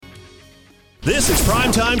This is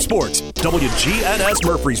Primetime Sports, WGNS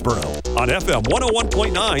Murfreesboro, on FM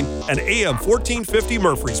 101.9 and AM 1450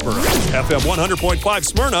 Murfreesboro, FM 100.5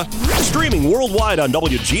 Smyrna, streaming worldwide on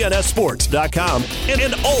WGNSSports.com,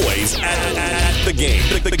 and always at the game.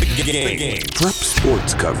 The game. Prep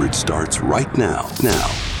sports coverage starts right now.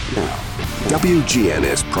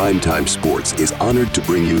 WGNS Primetime Sports is honored to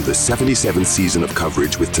bring you the 77th season of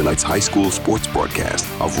coverage with tonight's high school sports broadcast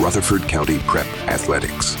of Rutherford County Prep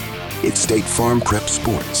Athletics. It's State Farm Prep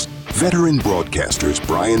Sports. Veteran broadcasters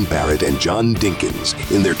Brian Barrett and John Dinkins,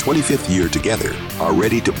 in their 25th year together, are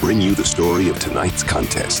ready to bring you the story of tonight's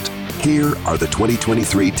contest. Here are the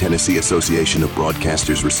 2023 Tennessee Association of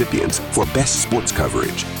Broadcasters recipients for Best Sports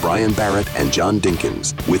Coverage, Brian Barrett and John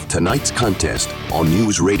Dinkins, with tonight's contest on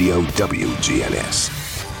News Radio WGNS.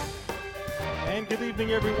 And good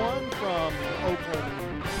evening, everyone, from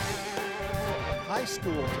Oakland High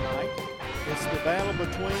School tonight. It's the battle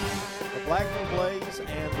between the Blackman Blaze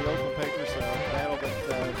and the Oakland Patriots, a battle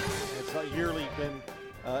that has yearly been,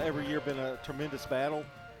 every year been a tremendous battle.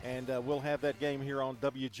 And we'll have that game here on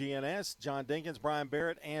WGNS. John Dinkins, Brian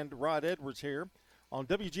Barrett, and Rod Edwards here on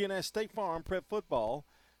WGNS State Farm Prep Football.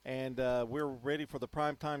 And we're ready for the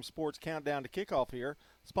Primetime Sports Countdown to Kickoff here,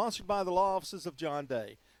 sponsored by the law offices of John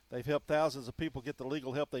Day. They've helped thousands of people get the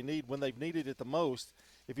legal help they need when they've needed it the most.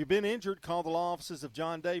 If you've been injured, call the law offices of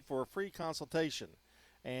John Day for a free consultation.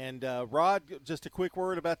 And, Rod, just a quick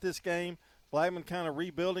word about this game. Blackman kind of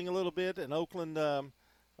rebuilding a little bit, and Oakland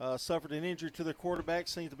suffered an injury to their quarterback,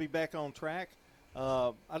 seems to be back on track.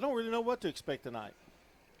 I don't really know what to expect tonight.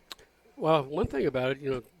 Well, one thing about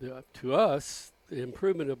it, to us, the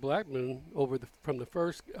improvement of Blackman from the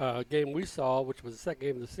first game we saw, which was the second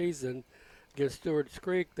game of the season against Stewart's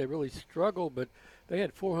Creek, they really struggled, but they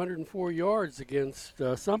had 404 yards against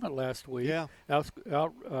Summit last week. Yeah.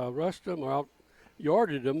 Rushed them or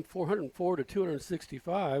out-yarded them, 404 to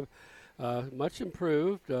 265. Much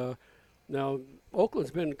improved. Now,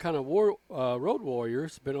 Oakland's been kind of road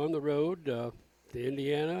warriors, been on the road to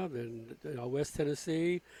Indiana, then West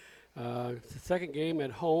Tennessee. The second game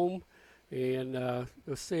at home, and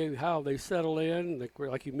we'll see how they settle in.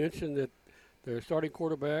 Like you mentioned, that their starting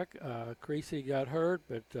quarterback, Creasy, got hurt,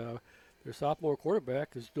 but their sophomore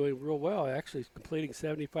quarterback is doing real well, actually completing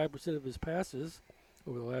 75% of his passes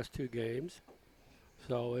over the last two games.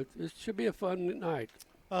 So it should be a fun night.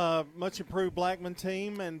 Much improved Blackman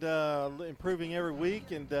team and improving every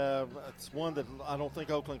week, and it's one that I don't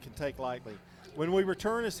think Oakland can take lightly. When we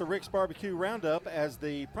return, it's the Rick's Barbecue Roundup as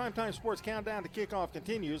the Primetime Sports Countdown to Kickoff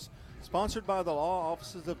continues, sponsored by the law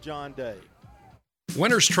offices of John Day.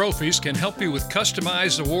 Winners Trophies can help you with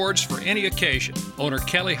customized awards for any occasion. Owner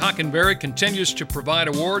Kelly Hockenberry continues to provide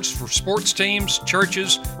awards for sports teams,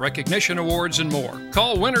 churches, recognition awards, and more.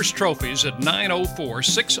 Call Winners Trophies at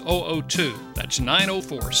 904-6002. That's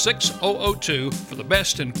 904-6002 for the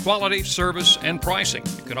best in quality, service, and pricing.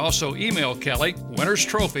 You can also email Kelly,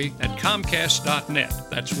 winnerstrophy@comcast.net.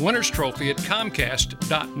 That's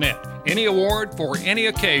winnerstrophy@comcast.net. Any award for any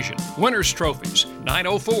occasion. Winners Trophies,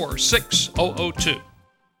 904-6002.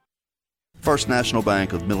 First National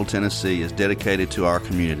Bank of Middle Tennessee is dedicated to our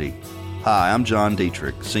community. Hi, I'm John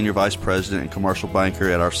Dietrich, Senior Vice President and Commercial Banker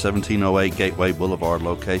at our 1708 Gateway Boulevard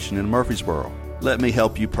location in Murfreesboro. Let me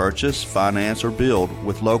help you purchase, finance, or build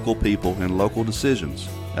with local people and local decisions.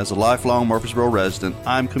 As a lifelong Murfreesboro resident,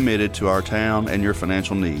 I'm committed to our town and your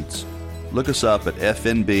financial needs. Look us up at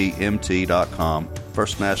fnbmt.com.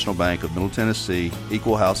 First National Bank of Middle Tennessee,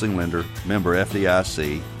 Equal Housing Lender, member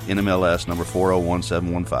FDIC, NMLS number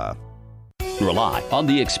 401715. Rely on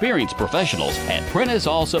the experienced professionals at Prentice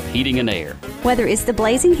Allsup Heating and Air. Whether it's the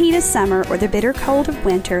blazing heat of summer or the bitter cold of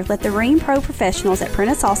winter, let the Rheem Pro professionals at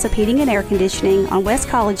Prentice Allsup Heating and Air Conditioning on West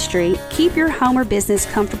College Street keep your home or business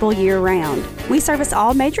comfortable year-round. We service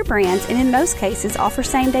all major brands and in most cases offer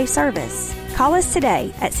same-day service. Call us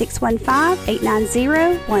today at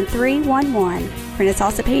 615-890-1311. Prentice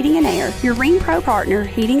Allsup Heating and Air, your Rheem Pro partner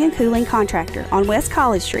heating and cooling contractor on West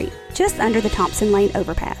College Street, just under the Thompson Lane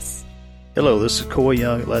overpass. Hello, this is Coy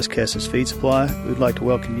Young at Las Casas Feed Supply. We'd like to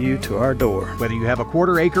welcome you to our door. Whether you have a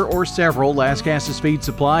quarter acre or several, Las Casas Feed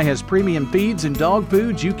Supply has premium feeds and dog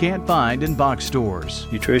foods you can't find in box stores.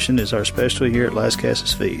 Nutrition is our specialty here at Las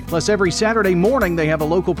Casas Feed. Plus, every Saturday morning they have a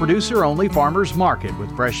local producer-only farmers market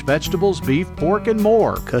with fresh vegetables, beef, pork, and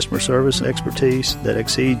more. Customer service and expertise that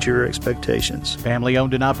exceeds your expectations. Family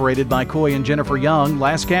owned and operated by Coy and Jennifer Young,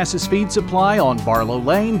 Las Casas Feed Supply on Barlow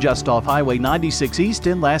Lane, just off Highway 96 East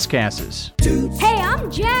in Las Casas. Hey,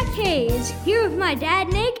 I'm Jack Hayes, here with my dad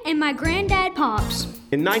Nick and my granddad Pops.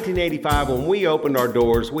 In 1985, when we opened our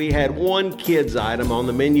doors, we had one kids item on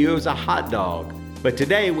the menu. It was a hot dog. But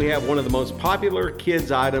today we have one of the most popular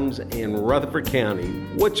kids items in Rutherford County.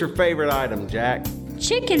 What's your favorite item, Jack?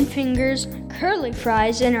 Chicken fingers, curly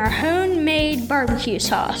fries, and our homemade barbecue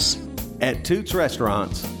sauce. At Toots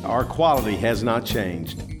Restaurants, our quality has not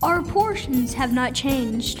changed. Our portions have not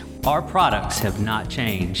changed. Our products have not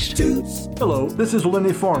changed. Hello, this is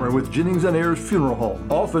Lenny Farmer with Jennings & Ayers Funeral Home.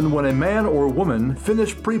 Often when a man or woman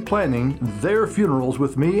finish pre-planning their funerals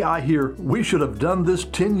with me, I hear, "We should have done this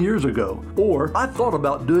 10 years ago." Or, "I thought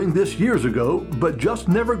about doing this years ago, but just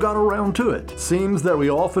never got around to it." Seems that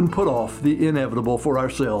we often put off the inevitable for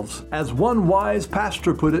ourselves. As one wise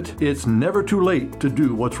pastor put it, it's never too late to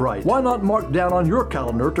do what's right. Why not mark down on your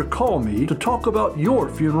calendar to call me to talk about your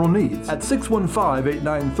funeral needs at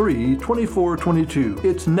 615-893-2422.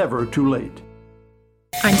 It's never too late.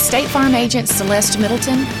 I'm State Farm Agent Celeste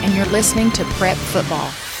Middleton, and you're listening to Prep Football.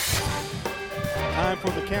 Time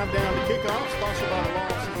for the countdown to kickoff, sponsored by the law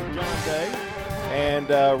offices of John Day. And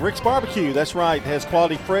Rick's Barbecue, that's right, has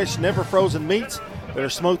quality, fresh, never frozen meats that are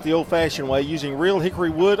smoked the old-fashioned way using real hickory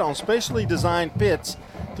wood on specially designed pits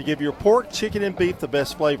to give your pork, chicken, and beef the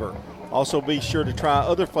best flavor. Also be sure to try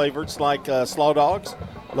other flavors like slaw dogs,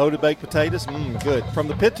 loaded baked potatoes, good. From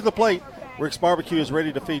the pit to the plate, Rick's Barbecue is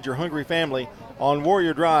ready to feed your hungry family on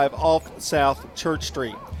Warrior Drive off South Church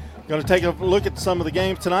Street. Going to take a look at some of the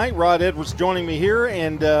games tonight. Rod Edwards joining me here,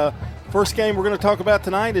 and first game we're going to talk about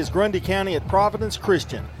tonight is Grundy County at Providence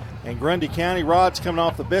Christian. And Grundy County, Rod's coming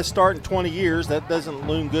off the best start in 20 years. That doesn't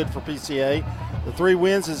loom good for PCA. The 3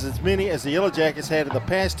 wins is as many as the Yellow Jackets had in the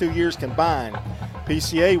past 2 years combined.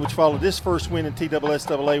 PCA, which followed its first win in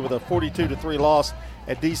TSSAA with a 42-3 loss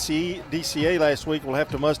at DCA last week, will have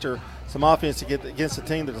to muster some offense to get against a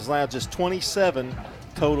team that has allowed just 27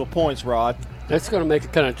 total points, Rod. That's going to make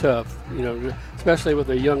it kind of tough, especially with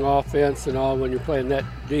a young offense and all when you're playing that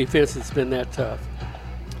defense. It's been that tough.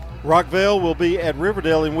 Rockville will be at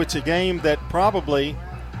Riverdale, in which a game that probably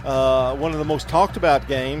one of the most talked about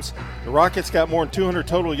games. The Rockets got more than 200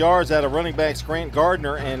 total yards out of running backs Grant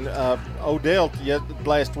Gardner and Odell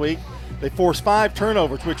last week. They forced 5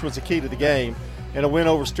 turnovers, which was the key to the game. In a win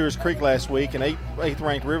over Stewart's Creek last week, and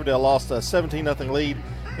 8th-ranked Riverdale lost a 17-0 lead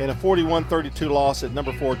in a 41-32 loss at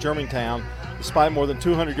number 4 Germantown, despite more than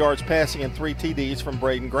 200 yards passing and 3 TDs from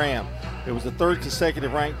Braden Graham. It was the 3rd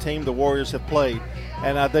consecutive ranked team the Warriors have played.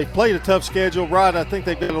 And they've played a tough schedule. Rod, I think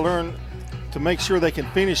they've got to learn to make sure they can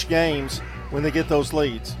finish games when they get those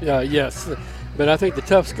leads. Yes. But I think the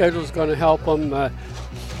tough schedule is going to help them.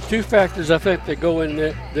 2 factors I think that go in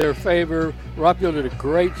their favor. Rockville did a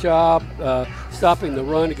great job stopping the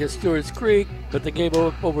run against Stewart's Creek, but they gave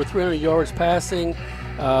up over 300 yards passing.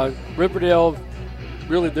 Riverdale,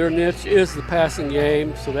 really their niche is the passing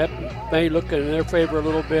game, so that may look in their favor a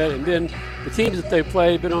little bit. And then the teams that they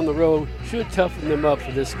played, been on the road, should toughen them up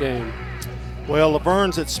for this game. Well,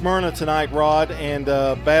 Laverne's at Smyrna tonight, Rod, and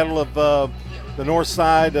battle of the north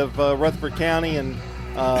side of Rutherford County, and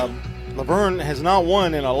Laverne has not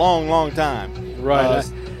won in a long, long time. Right.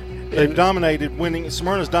 They've dominated winning.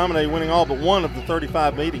 Smyrna's dominated winning all but one of the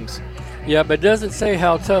 35 meetings. Yeah, but it doesn't say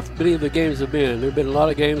how tough many of the games have been. There have been a lot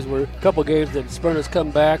of games a couple games that Smyrna's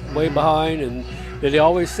come back way behind, and they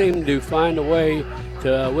always seem to find a way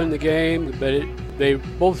to win the game, but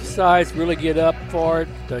both sides really get up for it.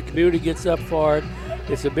 The community gets up for it.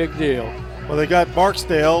 It's a big deal. Well, they got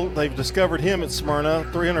Barksdale. They've discovered him at Smyrna,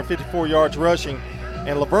 354 yards rushing.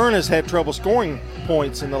 And Laverne has had trouble scoring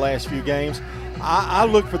points in the last few games. I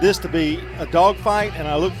look for this to be a dogfight, and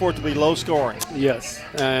I look for it to be low scoring. Yes,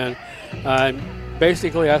 and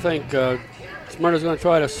basically I think Smyrna's going to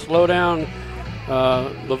try to slow down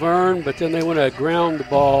Laverne, but then they want to ground the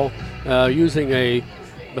ball using a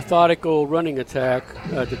methodical running attack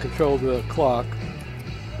to control the clock.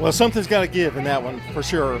 Well, something's got to give in that one for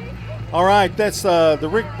sure. All right, that's the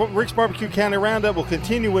Rick's Barbecue County Roundup. Will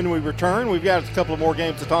continue when we return. We've got a couple of more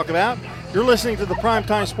games to talk about. You're listening to the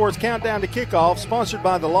Primetime Sports Countdown to Kickoff, sponsored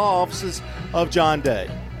by the law offices of John Day.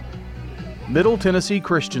 Middle Tennessee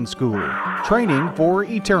Christian School, training for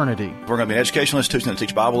eternity. We're going to be an educational institution that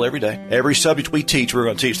teach Bible every day. Every subject we teach, we're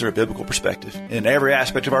going to teach through a biblical perspective. In every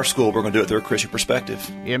aspect of our school, we're going to do it through a Christian perspective.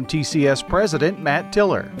 MTCS President Matt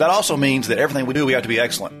Tiller. That also means that everything we do, we have to be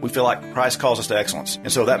excellent. We feel like Christ calls us to excellence.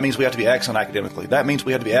 And so that means we have to be excellent academically. That means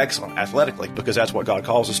we have to be excellent athletically, because that's what God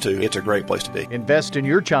calls us to. It's a great place to be. Invest in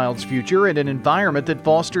your child's future in an environment that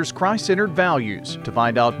fosters Christ-centered values. To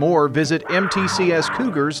find out more, visit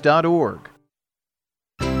mtcscougars.org.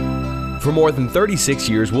 For more than 36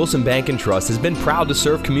 years, Wilson Bank & Trust has been proud to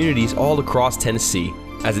serve communities all across Tennessee.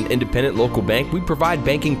 As an independent local bank, we provide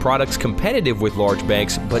banking products competitive with large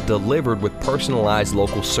banks, but delivered with personalized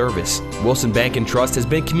local service. Wilson Bank & Trust has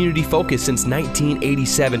been community-focused since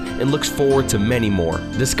 1987 and looks forward to many more.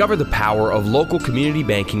 Discover the power of local community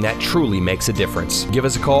banking that truly makes a difference. Give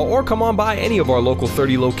us a call or come on by any of our local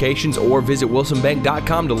 30 locations or visit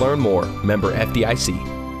wilsonbank.com to learn more. Member FDIC.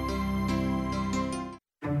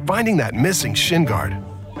 Finding that missing shin guard.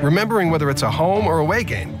 Remembering whether it's a home or away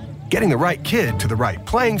game. Getting the right kid to the right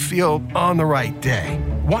playing field on the right day.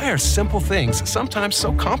 Why are simple things sometimes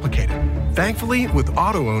so complicated? Thankfully, with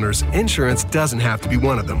auto owners, insurance doesn't have to be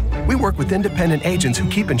one of them. We work with independent agents who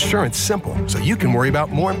keep insurance simple so you can worry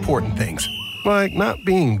about more important things, like not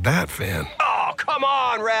being that fan. Oh, come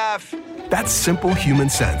on, ref! That's simple human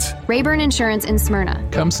sense. Rayburn Insurance in Smyrna.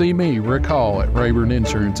 Come see me, Rick Hall, at Rayburn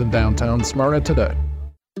Insurance in downtown Smyrna today.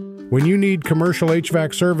 When you need commercial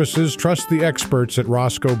HVAC services, trust the experts at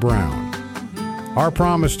Roscoe Brown. Our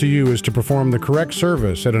promise to you is to perform the correct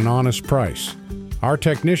service at an honest price. Our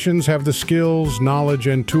technicians have the skills, knowledge,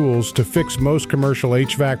 and tools to fix most commercial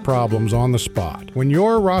HVAC problems on the spot. When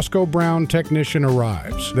your Roscoe Brown technician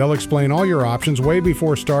arrives, they'll explain all your options way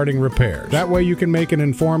before starting repairs. That way you can make an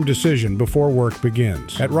informed decision before work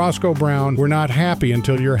begins. At Roscoe Brown, we're not happy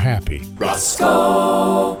until you're happy.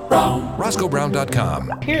 Roscoe Brown.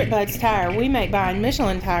 RoscoeBrown.com. Here at Bud's Tire, we make buying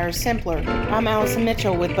Michelin tires simpler. I'm Allison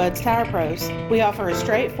Mitchell with Bud's Tire Pros. We offer a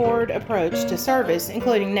straightforward approach to service,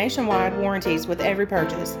 including nationwide warranties with every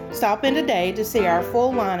purchase. Stop in today to see our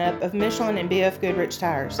full lineup of Michelin and BF Goodrich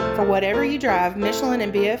tires. For whatever you drive, Michelin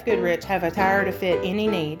and BF Goodrich have a tire to fit any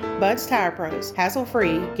need. Bud's Tire Pros,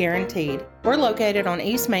 hassle-free, guaranteed. We're located on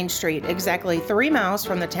East Main Street, exactly 3 miles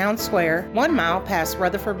from the town square, 1 mile past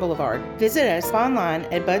Rutherford Boulevard. Visit us online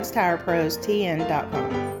at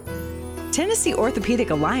budstirepros.tn.com. Tennessee Orthopedic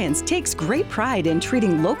Alliance takes great pride in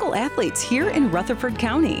treating local athletes here in Rutherford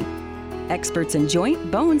County. Experts in joint,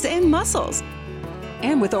 bones, and muscles.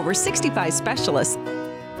 And with over 65 specialists,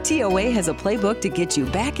 TOA has a playbook to get you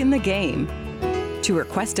back in the game. To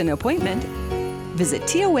request an appointment, visit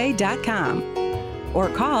TOA.com or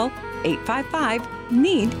call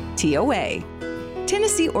 855-NEED-TOA.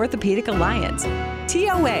 Tennessee Orthopedic Alliance.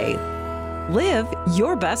 TOA. Live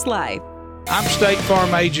your best life. I'm State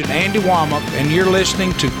Farm Agent Andy Womack, and you're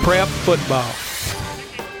listening to Prep Football.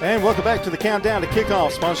 And welcome back to the Countdown to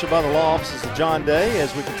Kickoff, sponsored by the law offices of John Day.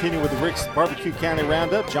 As we continue with the Rick's Barbecue County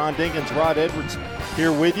Roundup, John Dinkins, Rod Edwards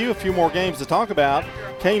here with you. A few more games to talk about.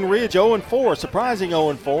 Cane Ridge 0-4, surprising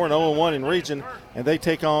 0-4 and 0-1 in region, and they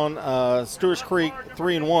take on Stewart's Creek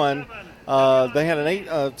 3-1. They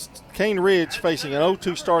had Cane Ridge facing an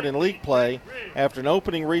 0-2 start in league play after an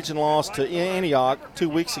opening region loss to Antioch 2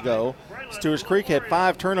 weeks ago. Stewart's Creek had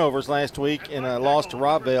 5 turnovers last week in a loss to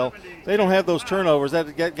Robbville. They don't have those turnovers.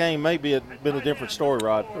 That game may been a different story,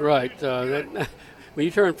 Rod. Right. When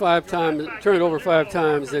you turn it over 5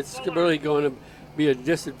 times, it's really going to be a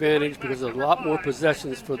disadvantage because there's a lot more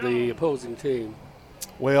possessions for the opposing team.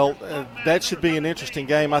 Well, that should be an interesting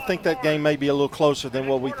game. I think that game may be a little closer than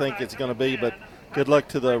what we think it's going to be, but good luck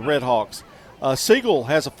to the Red Hawks. Siegel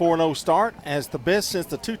has a 4-0 start, as the best since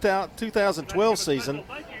the 2012 season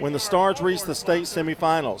when the Stars reached the state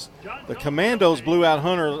semifinals. The Commandos blew out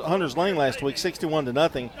Hunters Lane last week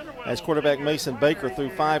 61-0 as quarterback Mason Baker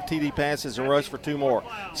threw 5 TD passes and rushed for 2 more.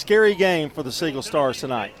 Scary game for the Siegel Stars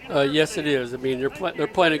tonight. Yes, it is. I mean, they're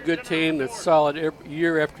playing a good team that's solid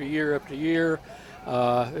year after year after year.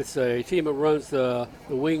 It's a team that runs the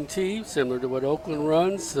wing tee, similar to what Oakland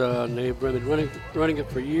runs. And they've been running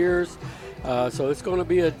it for years. So it's going to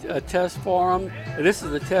be a test for them. And this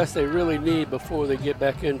is the test they really need before they get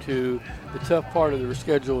back into the tough part of their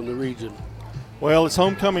schedule in the region. Well, it's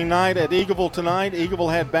homecoming night at Eagleville tonight.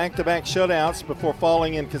 Eagleville had back-to-back shutouts before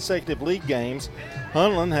falling in consecutive league games.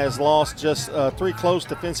 Hunland has lost just 3 close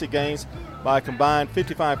defensive games by a combined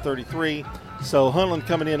 55-33. So Hunland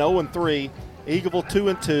coming in 0-3. Eagleville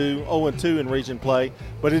 2-2, 0-2 in region play.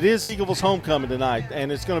 But it is Eagleville's homecoming tonight,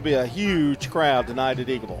 and it's going to be a huge crowd tonight at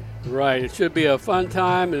Eagleville. Right. It should be a fun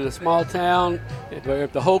time in a small town.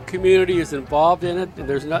 If the whole community is involved in it, and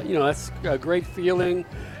there's not, that's a great feeling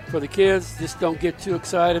for the kids. Just don't get too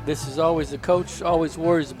excited. This is always the coach always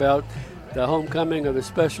worries about the homecoming or the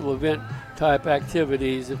special event type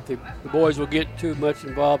activities. If the boys will get too much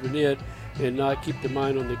involved in it and not keep their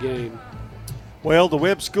mind on the game. Well, the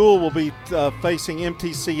Webb School will be facing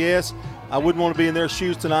MTCS. I wouldn't want to be in their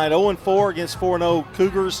shoes tonight. 0-4 against 4-0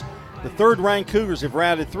 Cougars. The third-ranked Cougars have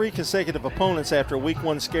routed 3 consecutive opponents after a Week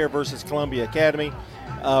 1 scare versus Columbia Academy.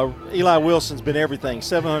 Eli Wilson's been everything,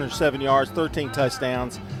 707 yards, 13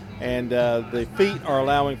 touchdowns, and the Feet are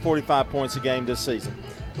allowing 45 points a game this season.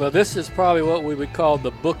 Well, this is probably what we would call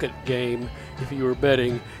the book it game if you were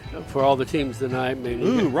betting for all the teams tonight. Maybe.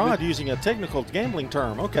 Ooh, Rod using a technical gambling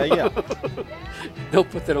term. Okay, yeah. Don't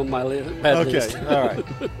put that on my bad list. Okay, all right.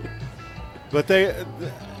 But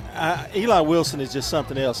Eli Wilson is just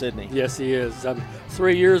something else, isn't he? Yes, he is.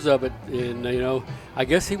 3 years of it, and, I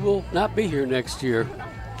guess he will not be here next year.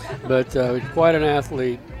 But quite an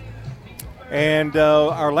athlete. And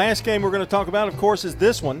our last game we're going to talk about, of course, is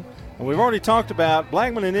this one. And we've already talked about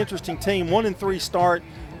Blackman, an interesting team, 1-3 start.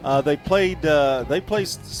 They played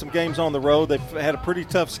some games on the road. They've had a pretty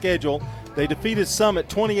tough schedule. They defeated Summit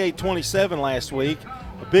 28-27 last week.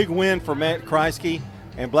 A big win for Matt Kreisky.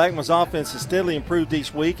 And Blackman's offense has steadily improved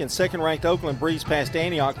each week. And second-ranked Oakland breezed past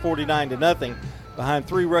Antioch 49-0 behind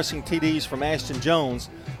 3 rushing TDs from Ashton Jones.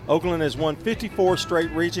 Oakland has won 54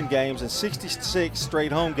 straight region games and 66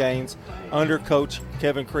 straight home games under Coach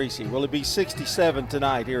Kevin Creasy. Will it be 67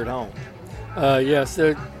 tonight here at home? Yes,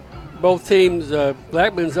 both teams,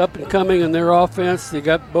 Blackman's up and coming in their offense. They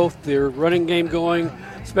got both their running game going,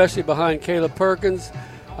 especially behind Caleb Perkins.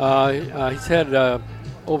 He's had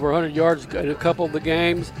over 100 yards in a couple of the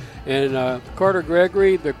games. And Carter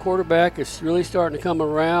Gregory, the quarterback, is really starting to come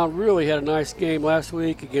around. Really had a nice game last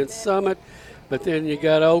week against Summit. But then you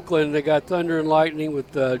got Oakland. They got Thunder and Lightning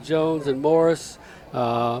with Jones and Morris.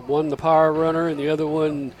 One the power runner and the other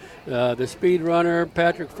one the speed runner,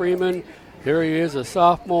 Patrick Freeman. Here he is, a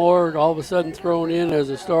sophomore, all of a sudden thrown in as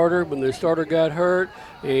a starter when the starter got hurt.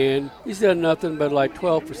 And he's done nothing but like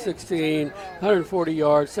 12 for 16, 140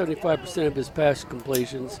 yards, 75% of his pass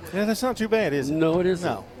completions. Yeah, that's not too bad, is it? No, it isn't.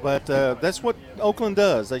 No, but that's what Oakland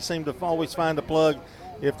does. They seem to always find a plug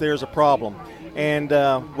if there's a problem. And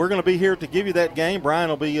we're going to be here to give you that game. Brian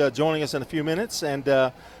will be joining us in a few minutes. And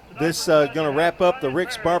this going to wrap up the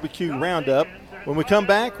Rick's Barbecue Roundup. When we come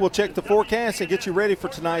back, we'll check the forecast and get you ready for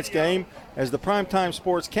tonight's game as the Primetime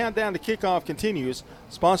Sports Countdown to Kickoff continues,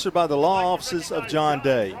 sponsored by the law offices of John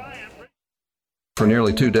Day. For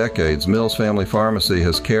nearly 2 decades, Mills Family Pharmacy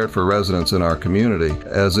has cared for residents in our community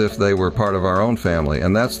as if they were part of our own family,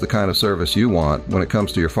 and that's the kind of service you want when it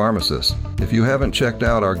comes to your pharmacist. If you haven't checked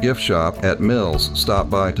out our gift shop at Mills, stop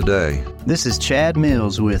by today. This is Chad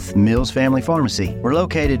Mills with Mills Family Pharmacy. We're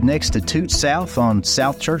located next to Toots South on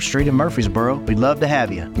South Church Street in Murfreesboro. We'd love to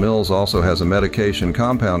have you. Mills also has a medication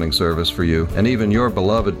compounding service for you and even your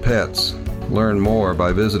beloved pets. Learn more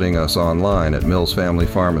by visiting us online at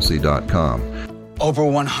millsfamilypharmacy.com. Over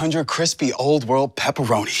 100 crispy Old World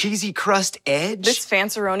pepperoni. Cheesy crust edge. This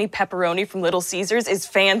Fanceroni pepperoni from Little Caesars is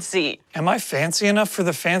fancy. Am I fancy enough for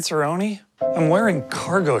the Fanceroni? I'm wearing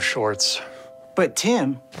cargo shorts. But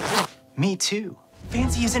Tim, me too.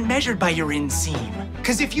 Fancy isn't measured by your inseam.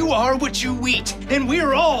 Because if you are what you eat, then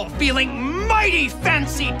we're all feeling mighty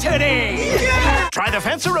fancy today. Yeah! Try the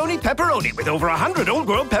Fanceroni pepperoni with over 100 Old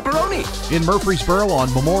World pepperoni. In Murfreesboro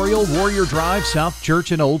on Memorial, Warrior Drive, South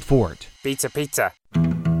Church, and Old Fort. Pizza.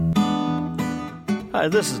 Hi,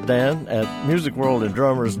 this is Dan at Music World and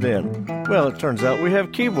Drummers Den. Well, it turns out we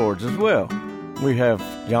have keyboards as well. We have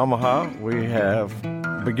Yamaha, we have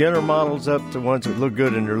beginner models up to ones that look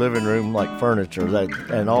good in your living room like furniture,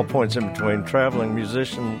 and all points in between, traveling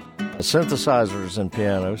musician, synthesizers and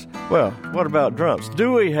pianos. Well, what about drums?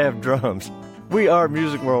 Do we have drums? We are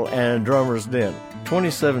Music World and Drummers Den,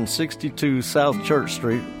 2762 South Church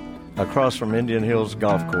Street, across from Indian Hills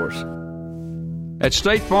Golf Course. At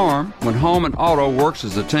State Farm, when home and auto works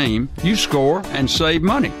as a team, you score and save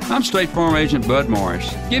money. I'm State Farm Agent Bud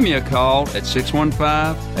Morris. Give me a call at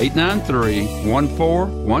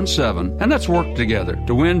 615-893-1417, and let's work together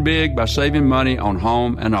to win big by saving money on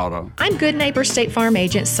home and auto. I'm Good Neighbor State Farm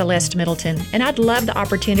Agent Celeste Middleton, and I'd love the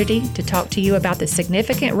opportunity to talk to you about the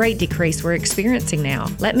significant rate decrease we're experiencing now.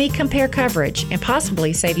 Let me compare coverage and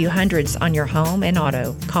possibly save you hundreds on your home and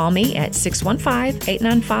auto. Call me at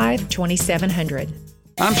 615-895-2700.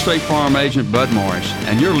 I'm State Farm Agent Bud Morris,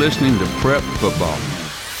 and you're listening to Prep Football.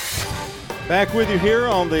 Back with you here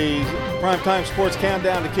on the Primetime Sports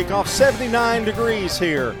Countdown to Kickoff. 79 degrees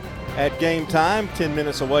here at game time, 10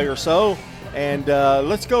 minutes away or so. And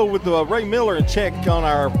let's go with Ray Miller and check on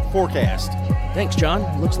our forecast. Thanks,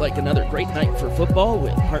 John. Looks like another great night for football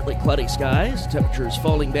with partly cloudy skies, temperatures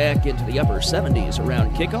falling back into the upper 70s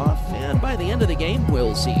around kickoff, and by the end of the game,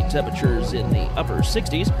 we'll see temperatures in the upper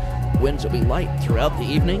 60s. Winds will be light throughout the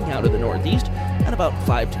evening out of the northeast at about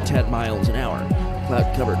 5 to 10 miles an hour.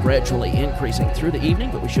 Cloud cover gradually increasing through the evening,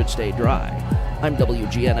 but we should stay dry. I'm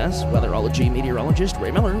WGNS Weatherology Meteorologist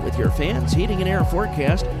Ray Miller with your Fans Heating and Air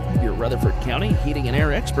forecast, your Rutherford County heating and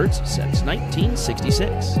air experts since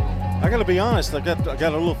 1966. I got to be honest. I got a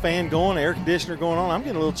little fan going, air conditioner going on. I'm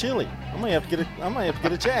getting a little chilly. I might have to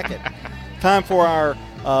get a jacket. Time for our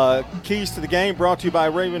Keys to the Game brought to you by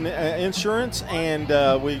Raven Insurance, and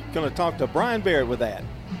we're going to talk to Brian Barrett with that.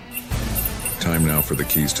 Time now for the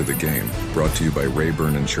Keys to the Game, brought to you by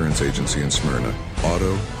Rayburn Insurance Agency in Smyrna.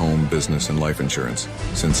 Auto, home, business, and life insurance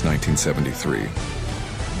since 1973.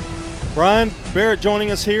 Brian Barrett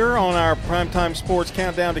joining us here on our Primetime Sports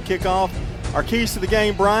Countdown to Kickoff. Our keys to the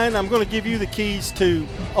game, Brian, I'm going to give you the keys to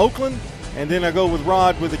Oakland, and then I go with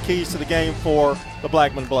Rod with the keys to the game for the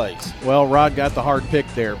Blackman Blaze. Well, Rod got the hard pick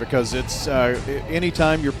there because it's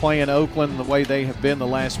anytime you're playing Oakland the way they have been the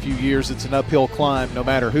last few years, it's an uphill climb no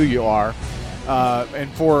matter who you are.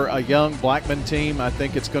 And for a young Blackman team, I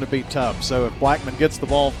think it's going to be tough. So if Blackman gets the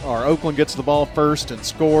ball, or Oakland gets the ball first and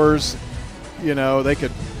scores, they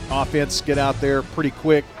could offense get out there pretty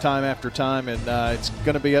quick time after time, and it's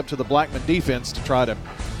going to be up to the Blackman defense to try to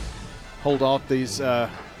hold off these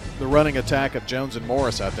the running attack of Jones and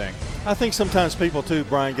Morris, I think. I think sometimes people too,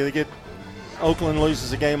 Brian, Oakland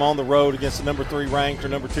loses a game on the road against the number 3 ranked or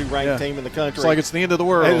number 2 ranked team in the country. It's like it's the end of the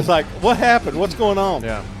world. And it's like, what happened? What's going on?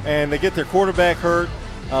 Yeah. And they get their quarterback hurt.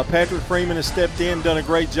 Patrick Freeman has stepped in, done a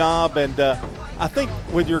great job. And I think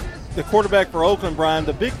with the quarterback for Oakland, Brian,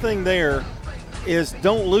 the big thing there is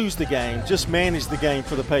don't lose the game. Just manage the game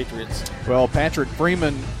for the Patriots. Well, Patrick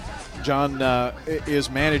Freeman, John,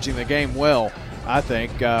 is managing the game well, I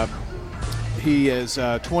think. He is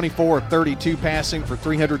 24 of 32 passing for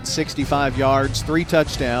 365 yards, 3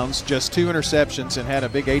 touchdowns, just 2 interceptions, and had a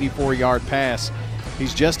big 84-yard pass.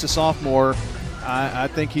 He's just a sophomore. I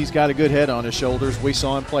think he's got a good head on his shoulders. We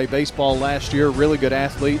saw him play baseball last year, really good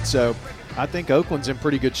athlete. So I think Oakland's in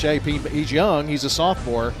pretty good shape. He's young, he's a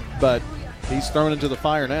sophomore, but he's thrown into the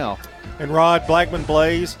fire now. And Rod, Blackman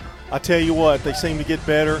Blaze, I tell you what, they seem to get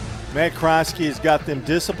better. Matt Kreisky has got them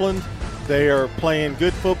disciplined. They are playing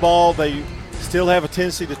good football. They still have a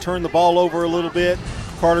tendency to turn the ball over a little bit.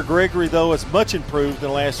 Carter Gregory, though, is much improved in the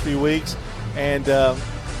last few weeks, and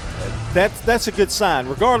that's a good sign.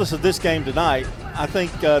 Regardless of this game tonight, I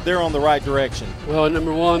think they're on the right direction. Well,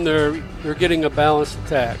 number one, they're getting a balanced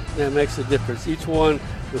attack. That makes a difference. Each one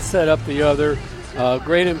will set up the other.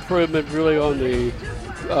 Great improvement, really, on the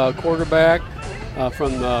quarterback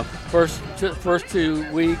from the first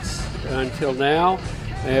 2 weeks until now.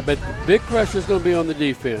 But the big pressure is going to be on the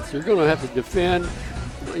defense. You're going to have to defend,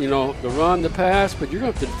 the run, the pass, but you're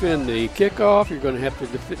going to have to defend the kickoff. You're going to have to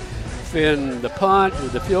defend the punt,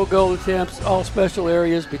 the field goal attempts, all special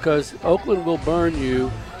areas, because Oakland will burn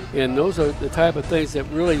you, and those are the type of things that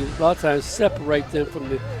really a lot of times separate them from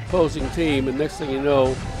the opposing team, and next thing you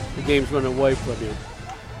know, the game's running away from you.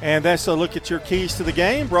 And that's a look at your keys to the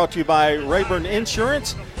game, brought to you by Rayburn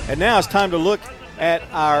Insurance. And now it's time to look at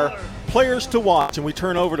our players to watch, and we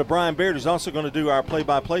turn over to Brian Baird, who's also going to do our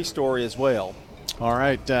play-by-play story as well. All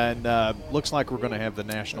right, and looks like we're going to have the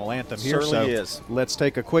national anthem here. Certainly is. Let's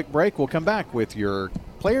take a quick break. We'll come back with your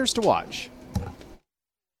players to watch.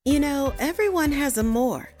 Everyone has a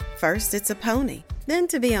more. First, it's a pony, then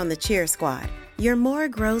to be on the cheer squad. Your more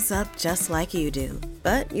grows up just like you do,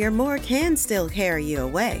 but your more can still carry you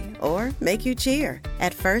away or make you cheer.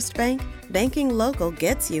 At First Bank, banking local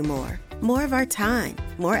gets you more. More of our time,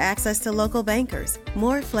 more access to local bankers,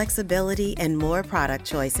 more flexibility, and more product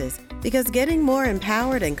choices. Because getting more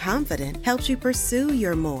empowered and confident helps you pursue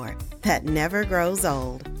your more that never grows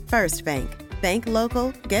old. First Bank. Bank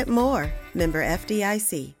local, get more. Member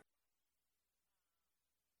FDIC.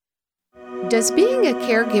 Does being a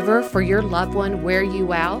caregiver for your loved one wear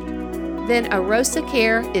you out? Then Arosa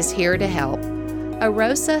Care is here to help.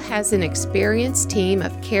 Arosa has an experienced team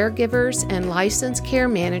of caregivers and licensed care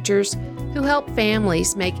managers who help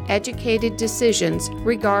families make educated decisions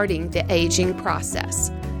regarding the aging process.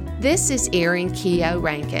 This is Erin Keogh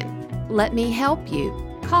Rankin. Let me help you.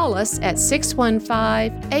 Call us at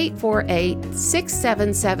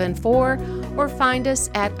 615-848-6774 or find us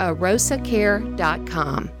at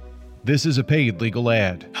arosacare.com. This is a paid legal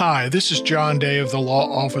ad. Hi, this is John Day of the Law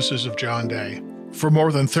Offices of John Day. For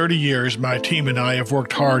more than 30 years, my team and I have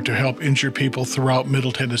worked hard to help injured people throughout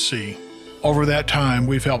Middle Tennessee. Over that time,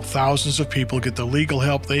 we've helped thousands of people get the legal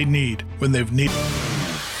help they need when they've needed.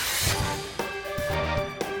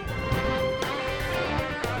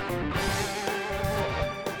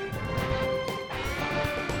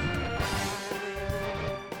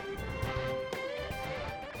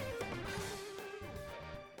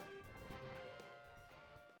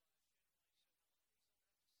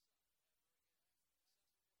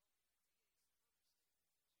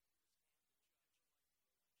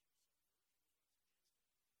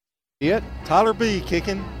 It. Tyler B.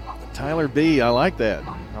 kicking. Tyler B. I like that.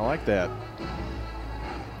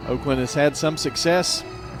 Oakland has had some success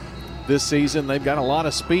this season. They've got a lot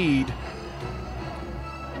of speed.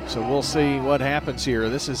 So we'll see what happens here.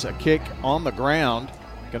 This is a kick on the ground,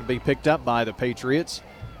 going to be picked up by the Patriots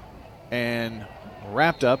and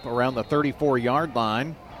wrapped up around the 34-yard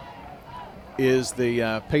line is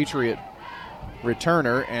the Patriot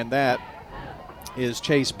returner, and that is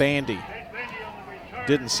Chase Bandy.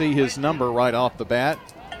 Didn't see his number right off the bat.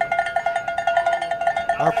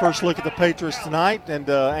 Our first look at the Patriots tonight, and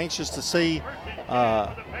anxious to see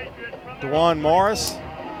DeJuan Morris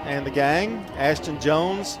and the gang, Ashton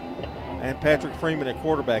Jones and Patrick Freeman at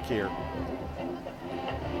quarterback here.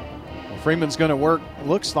 Well, Freeman's going to work,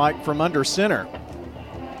 looks like, from under center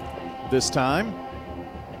this time.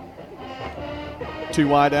 2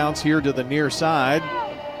 wide outs here to the near side.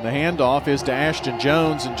 The handoff is to Ashton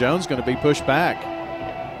Jones, and Jones going to be pushed back.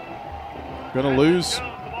 Going to lose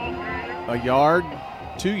a yard,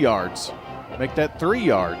 2 yards. Make that 3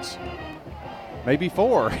 yards, maybe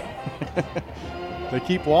 4. They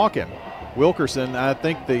keep walking. Wilkerson, I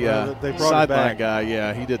think the sideline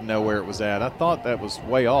guy, he didn't know where it was at. I thought that was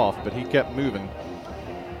way off, but he kept moving.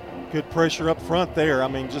 Good pressure up front there. I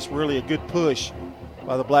mean, just really a good push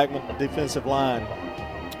by the Blackman defensive line.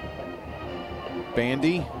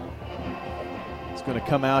 Bandy is going to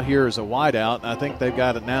come out here as a wideout, and I think they've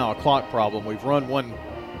got it now, a clock problem. We've run one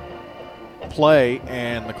play,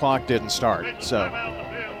 and the clock didn't start. So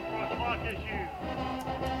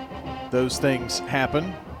those things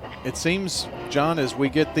happen. It seems, John, as we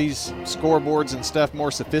get these scoreboards and stuff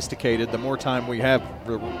more sophisticated, the more time we have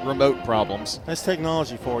remote problems. That's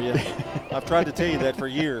technology for you. I've tried to tell you that for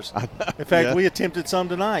years. In fact, we attempted some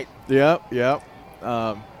tonight. Yep.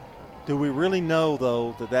 Do we really know,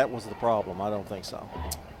 though, that was the problem? I don't think so.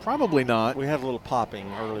 Probably not. We had a little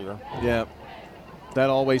popping earlier. Yeah. That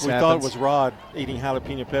always happens. We thought it was Rod eating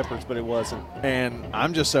jalapeno peppers, but it wasn't. And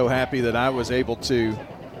I'm just so happy that I was able to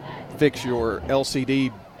fix your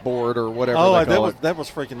LCD board or whatever they call it. That was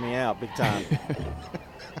freaking me out big time.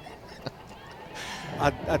 I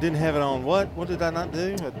didn't have it on what? What did I not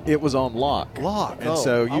do? It was on lock. And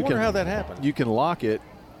so you I wonder how that happened. You can lock it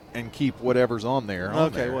and keep whatever's on there.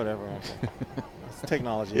 Whatever. It's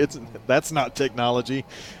technology. That's not technology.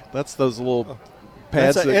 That's those little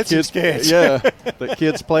pads that kids sketch. that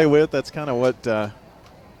kids play with. That's kind of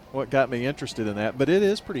what got me interested in that. But it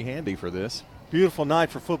is pretty handy for this. Beautiful night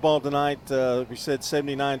for football tonight. We said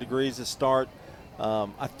 79 degrees to start.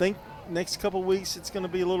 I think next couple of weeks it's going to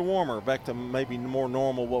be a little warmer, back to maybe more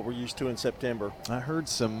normal what we're used to in September. I heard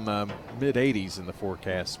some mid-80s in the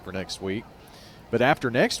forecast for next week. But after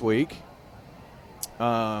next week,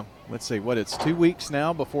 let's see, it's 2 weeks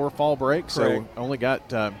now before fall break. Correct. So only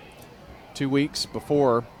got 2 weeks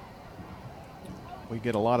before we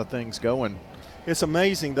get a lot of things going. It's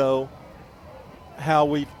amazing, though, how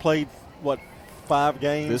we've played, 5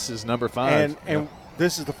 games? This is number 5. And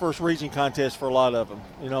this is the first region contest for a lot of them,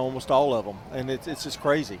 almost all of them. And it's just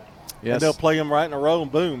crazy. Yes. And they'll play them right in a row,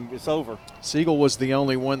 and boom, it's over. Siegel was the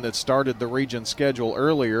only one that started the region schedule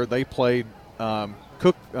earlier. They played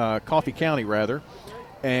Coffee County, rather.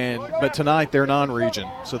 But tonight they're non-region,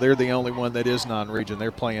 so they're the only one that is non-region.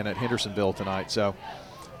 They're playing at Hendersonville tonight. So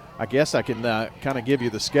I guess I can kind of give you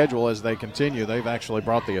the schedule as they continue. They've actually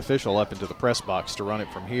brought the official up into the press box to run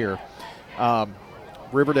it from here.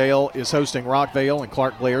 Riverdale is hosting Rockvale, and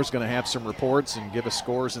Clark Blair is going to have some reports and give us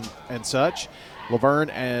scores and such. Laverne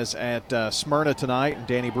is at Smyrna tonight, and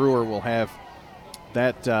Danny Brewer will have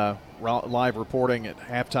that live reporting at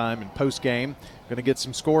halftime and post-game. Going to get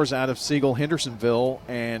some scores out of Siegel, Hendersonville,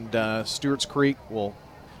 and Stewart's Creek will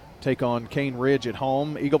take on Cane Ridge at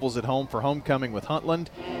home. Eagles at home for homecoming with Huntland.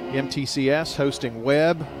 MTCS hosting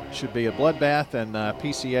Webb. Should be a bloodbath, and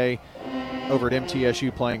PCA over at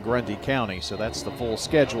MTSU playing Grundy County. So that's the full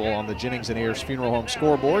schedule on the Jennings and Ayers Funeral Home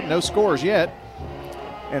scoreboard. No scores yet.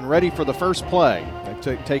 And ready for the first play.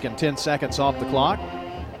 They've taken 10 seconds off the clock.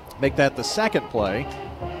 Make that the second play.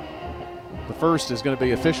 The first is going to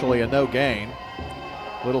be officially a no gain.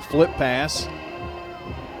 Little flip pass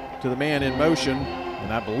to the man in motion.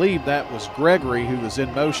 And I believe that was Gregory who was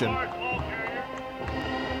in motion.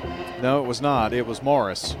 No, it was not. It was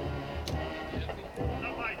Morris.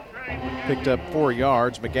 Picked up 4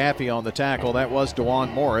 yards. McGaffey on the tackle. That was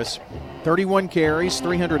DeJuan Morris. 31 carries,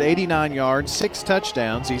 389 yards, 6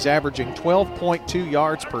 touchdowns. He's averaging 12.2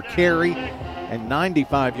 yards per carry and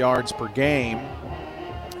 95 yards per game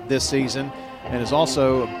this season, and is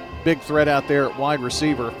also a big threat out there at wide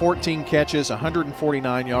receiver. 14 catches,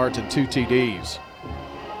 149 yards, and 2 TDs.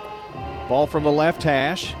 Ball from the left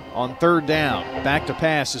hash on 3rd down. Back to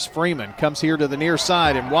pass is Freeman. Comes here to the near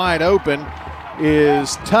side, and wide open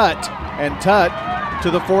is Tutt. And Tutt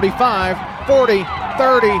to the 45, 40,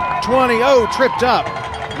 30, 20. Oh, tripped up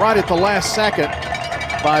right at the last second.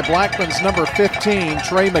 by Blackman's number 15,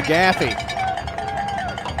 Trey McGaffey.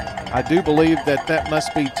 I do believe that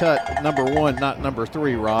must be number 1, not number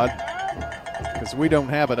 3, Rod, because we don't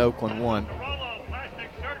have an Oakland 1.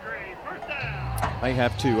 May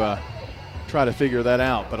have to try to figure that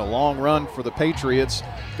out. But a long run for the Patriots,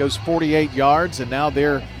 goes 48 yards, and now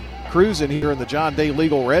they're cruising here in the John Day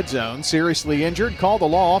Legal Red Zone. Seriously injured? Call the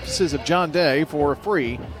law offices of John Day for a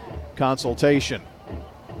free consultation.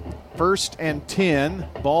 1st and 10,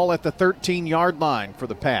 ball at the 13-yard line for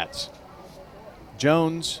the Pats.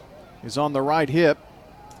 Jones is on the right hip.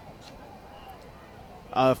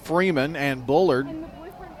 Freeman and Bullard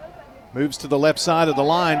moves to the left side of the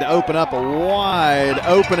line to open up a wide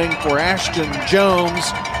opening for Ashton Jones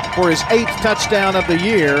for his 8th touchdown of the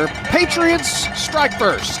year. Patriots strike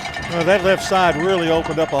first. Well, that left side really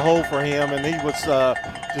opened up a hole for him, and he was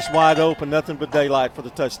just wide open, nothing but daylight for the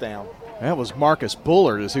touchdown. That was Marcus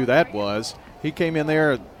Bullard is who that was. He came in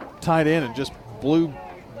there tight end and just blew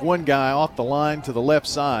one guy off the line to the left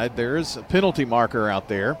side. There's a penalty marker out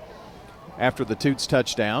there after the Toots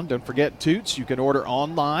touchdown. Don't forget Toots, you can order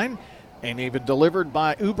online and even delivered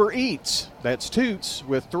by Uber Eats. That's Toots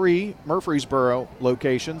with 3 Murfreesboro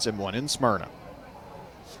locations and 1 in Smyrna.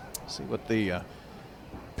 See what the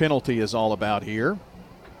penalty is all about here.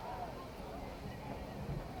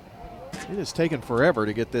 It has taken forever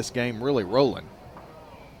to get this game really rolling.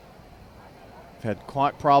 We've had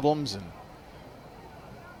clock problems and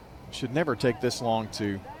it should never take this long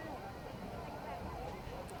to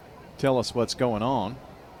tell us what's going on.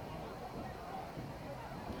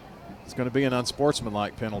 It's going to be an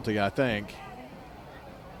unsportsmanlike penalty, I think.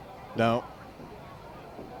 No.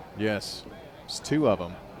 Yes. It's 2 of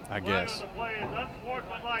them, I guess.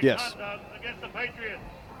 Yes. Against the Patriots.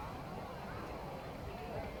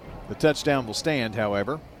 The touchdown will stand,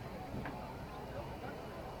 however.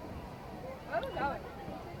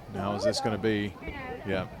 Now is this going to be,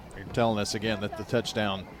 yeah, you're telling us again that the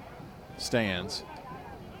touchdown stands.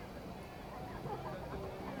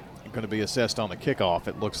 Going to be assessed on the kickoff,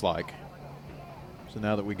 it looks like. So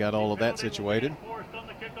now that we got all of that situated.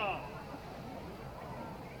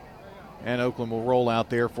 And Oakland will roll out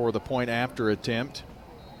there for the point after attempt.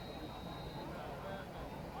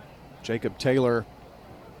 Jacob Taylor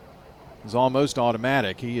is almost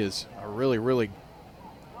automatic. He is a really, really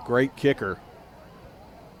great kicker.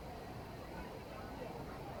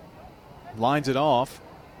 Lines it off.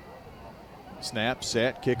 Snap,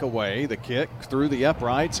 set, kick away. The kick through the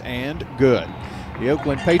uprights and good. The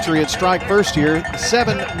Oakland Patriots strike first here,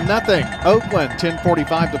 7-0. Oakland,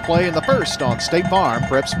 10:45 to play in the first on State Farm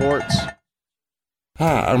Prep Sports.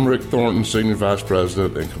 Hi, I'm Rick Thornton, Senior Vice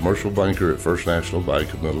President and Commercial Banker at First National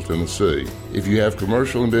Bank of Middle Tennessee. If you have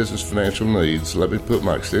commercial and business financial needs, let me put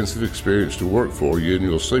my extensive experience to work for you, and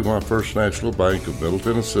you'll see why First National Bank of Middle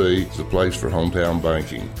Tennessee is the place for hometown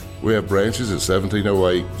banking. We have branches at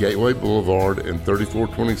 1708 Gateway Boulevard and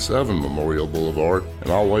 3427 Memorial Boulevard, and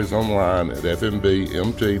always online at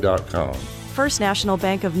fmbmt.com. First National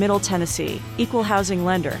Bank of Middle Tennessee, Equal Housing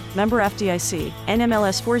Lender, member FDIC,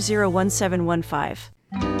 NMLS 401715.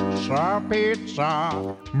 Sir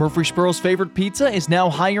Pizza. Murfreesboro's favorite pizza is now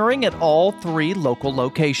hiring at all 3 local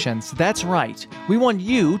locations. That's right. We want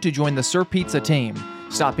you to join the Sir Pizza team.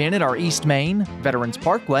 Stop in at our East Main, Veterans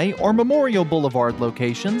Parkway, or Memorial Boulevard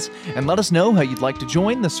locations and let us know how you'd like to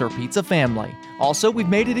join the Sir Pizza family. Also, we've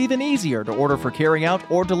made it even easier to order for carryout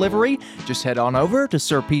or delivery. Just head on over to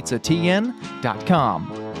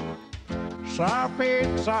sirpizzatn.com. Sir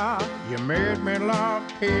Pizza, you made me love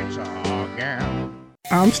pizza again.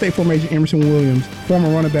 I'm State Farm Agent Emerson Williams, former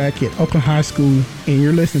running back at Oakland High School, and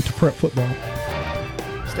you're listening to Prep Football.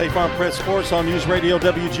 State Farm Prep Sports on News Radio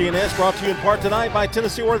WGNS, brought to you in part tonight by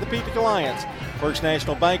Tennessee Orthopedic Alliance, First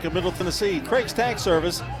National Bank of Middle Tennessee, Craig's Tax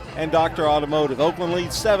Service, and Dr. Automotive. Oakland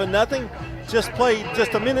leads 7-0. Just played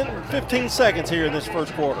just a minute and 15 seconds here in this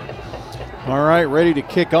first quarter. All right, ready to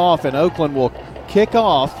kick off, and Oakland will kick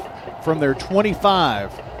off from their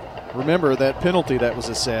 25. Remember that penalty that was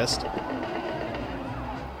assessed.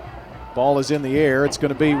 Ball is in the air. It's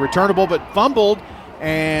going to be returnable, but fumbled.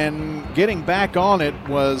 And getting back on it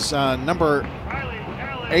was number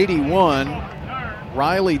 81,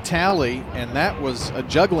 Riley Talley, and that was a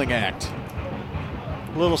juggling act.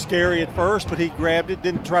 A little scary at first, but he grabbed it,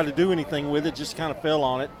 didn't try to do anything with it, just kind of fell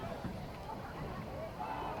on it.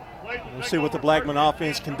 We'll see what the Blackman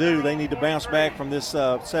offense can do. They need to bounce back from this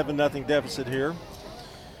 7-0 deficit here.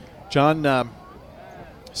 John,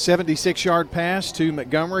 76-yard pass to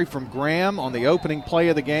Montgomery from Graham on the opening play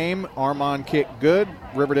of the game. Armand kick good.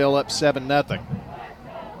 Riverdale up 7-0.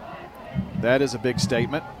 That is a big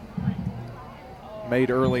statement made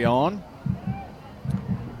early on.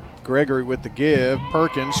 Gregory with the give.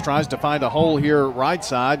 Perkins tries to find a hole here right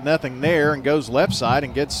side, nothing there, and goes left side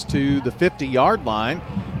and gets to the 50-yard line.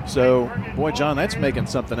 So, boy, John, that's making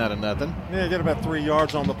something out of nothing. Yeah, got about 3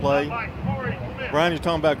 yards on the play. Brian, you're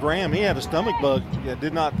talking about Graham. He had a stomach bug. He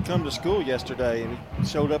did not come to school yesterday, and he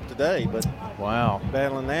showed up today. But wow,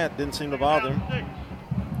 battling that didn't seem to bother him.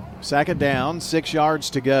 Second down, 6 yards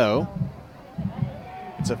to go.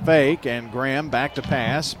 It's a fake, and Graham back to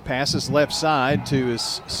pass. Passes left side to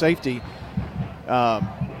his safety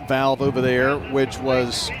valve over there, which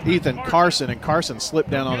was Ethan Carson, and Carson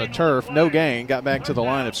slipped down on the turf. No gain, got back to the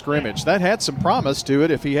line of scrimmage. That had some promise to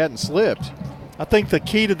it if he hadn't slipped. I think the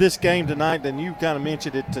key to this game tonight, and you kind of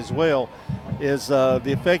mentioned it as well, is the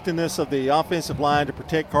effectiveness of the offensive line to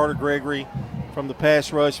protect Carter Gregory from the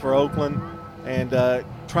pass rush for Oakland, and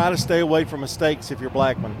try to stay away from mistakes if you're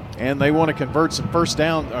Blackman. And they want to convert some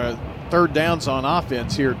third downs on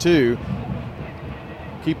offense here too.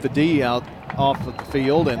 Keep the D out off of the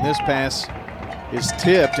field, and this pass is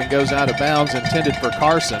tipped and goes out of bounds, intended for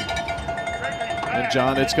Carson. And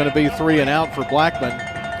John, it's going to be 3 and out for Blackman.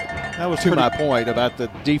 That was my point about the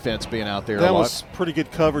defense being out there. That was pretty good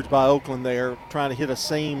coverage by Oakland there, trying to hit a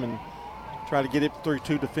seam and try to get it through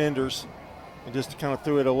 2 defenders, and just kind of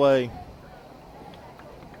threw it away.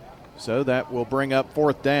 So that will bring up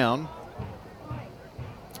 4th down. I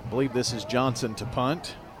believe this is Johnson to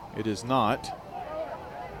punt. It is not.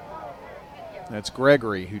 That's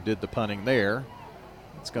Gregory who did the punting there.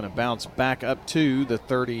 It's going to bounce back up to the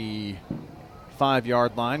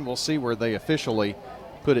 35-yard line. We'll see where they officially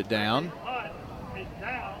put it down. I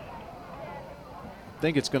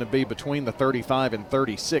think it's going to be between the 35 and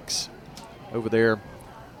 36 over there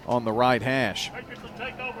on the right hash.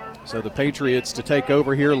 So the Patriots to take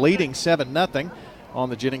over here, leading 7-0 on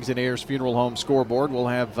the Jennings and Ayers Funeral Home scoreboard. We'll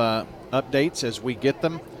have updates as we get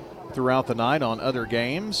them throughout the night on other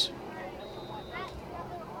games.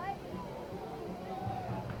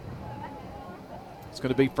 It's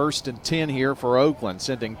going to be 1st and 10 here for Oakland,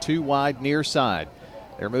 sending 2 wide near side.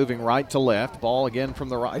 They're moving right to left. Ball again from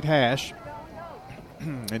the right hash.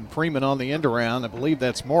 And Freeman on the end around. I believe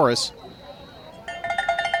that's Morris,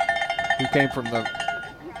 who came from the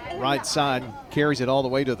right side, carries it all the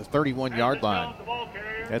way to the 31-yard line.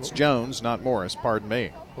 That's Jones, not Morris, pardon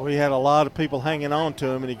me. Well, he had a lot of people hanging on to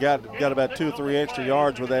him, and he got about 2 or 3 extra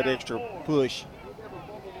yards with that extra push.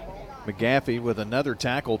 McGaffey with another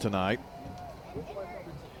tackle tonight.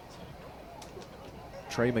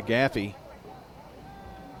 Trey McGaffey,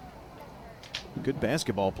 good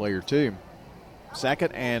basketball player too.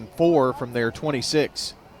 2nd and 4 from their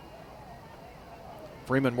 26.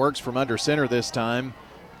 Freeman works from under center this time.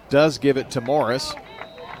 Does give it to Morris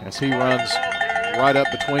as he runs right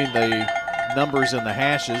up between the numbers and the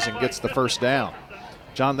hashes and gets the 1st down.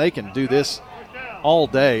 John, they can do this all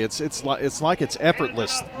day. It's like it's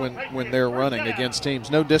effortless when they're running against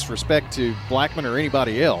teams. No disrespect to Blackman or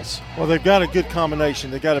anybody else. Well, they've got a good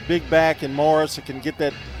combination. They've got a big back in Morris that can get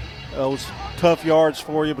those tough yards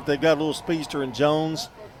for you, but they've got a little speedster in Jones,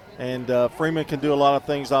 and Freeman can do a lot of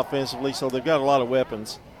things offensively, so they've got a lot of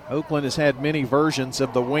weapons. Oakland has had many versions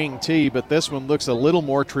of the wing tee, but this one looks a little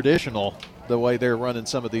more traditional the way they're running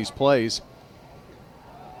some of these plays.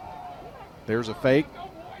 There's a fake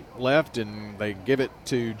left, and they give it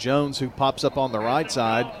to Jones, who pops up on the right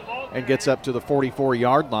side and gets up to the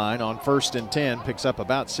 44-yard line on 1st and 10, picks up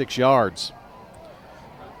about 6 yards.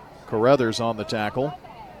 Carruthers on the tackle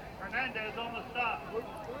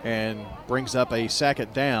and brings up a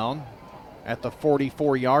 2nd down at the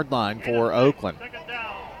 44-yard line for Oakland.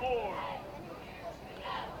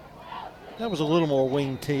 That was a little more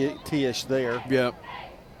wing tee-ish there. Yep.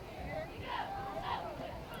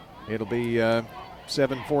 It'll be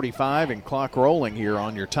 7:45 and clock rolling here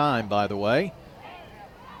on your time, by the way.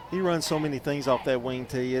 He runs so many things off that wing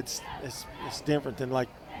tee. It's different than like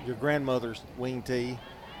your grandmother's wing tee.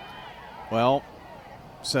 Well,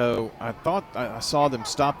 so I thought I saw them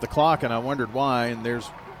stop the clock, and I wondered why, and there's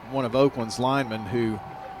one of Oakland's linemen who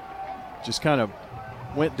just kind of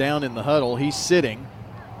went down in the huddle. He's sitting.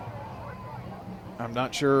 I'm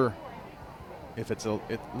not sure if it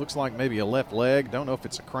looks like maybe a left leg. Don't know if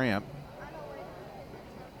it's a cramp.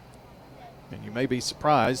 And you may be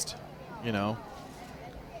surprised, you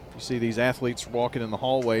see these athletes walking in the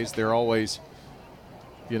hallways, they're always,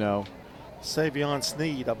 Savion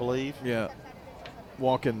Sneed, I believe. Yeah,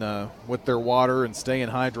 walking with their water and staying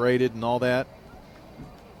hydrated and all that.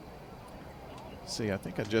 Let's see, I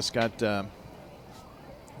think I just got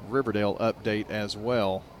Riverdale update as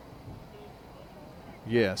well.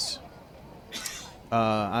 Yes.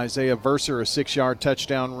 Isaiah Verser, a 6-yard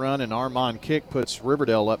touchdown run, and Armand kick puts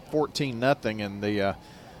Riverdale up 14-0 in the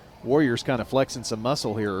Warriors kind of flexing some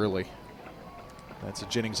muscle here early. That's a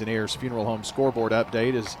Jennings and Ayers Funeral Home scoreboard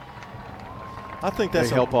update as I think that's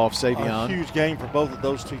they help off Savion. A huge game for both of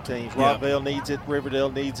those two teams. Yeah. Rockvale needs it.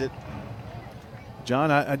 Riverdale needs it.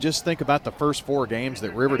 John, I just think about the first 4 games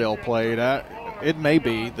that Riverdale played. It may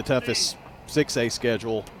be the toughest 6A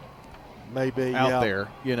schedule maybe out there,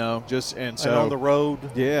 you know, and on the road.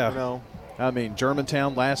 Yeah. You know. I mean,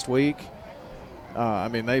 Germantown last week. I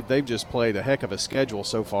mean, they've just played a heck of a schedule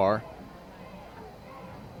so far.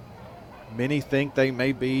 Many think they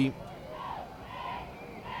may be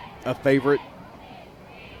a favorite,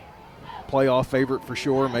 playoff favorite for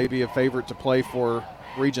sure, maybe a favorite to play for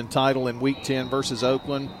region title in Week 10 versus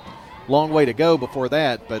Oakland. Long way to go before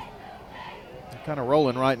that, but they're kind of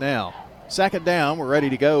rolling right now. Second down, we're ready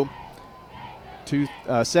to go.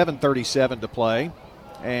 7:37 to play,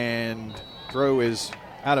 and throw is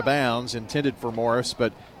out of bounds, intended for Morris,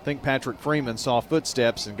 but I think Patrick Freeman saw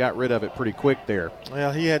footsteps and got rid of it pretty quick there.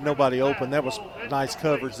 Well, he had nobody open. That was nice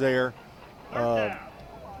coverage there,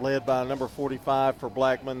 led by number 45 for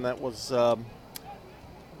Blackman. That was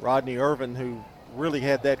Rodney Irvin, who really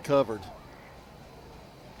had that covered.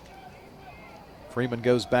 Freeman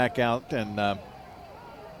goes back out and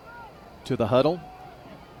to the huddle.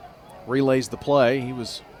 Relays the play. He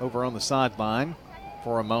was over on the sideline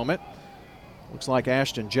for a moment. Looks like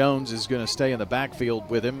Ashton Jones is going to stay in the backfield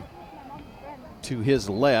with him to his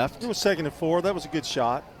left. It was 2nd and 4. That was a good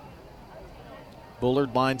shot.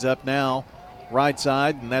 Bullard lines up now, right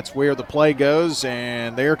side, and that's where the play goes.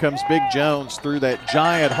 And there comes Big Jones through that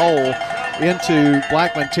giant hole into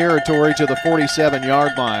Blackman territory to the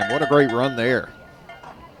 47-yard line. What a great run there.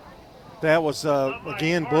 That was,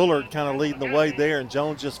 again, Bullard kind of leading the way there, and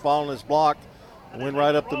Jones just following his block and went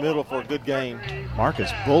right up the middle for a good gain.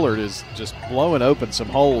 Marcus Bullard is just blowing open some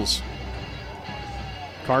holes.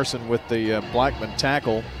 Carson with the Blackman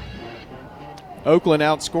tackle. Oakland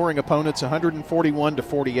outscoring opponents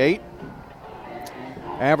 141-48,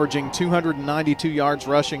 averaging 292 yards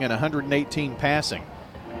rushing and 118 passing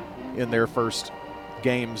in their first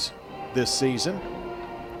games this season.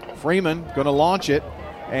 Freeman going to launch it,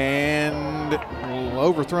 and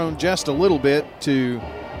overthrown just a little bit to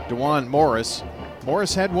DeJuan Morris.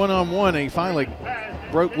 Morris had one-on-one, and he finally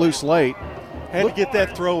broke loose late. Had to get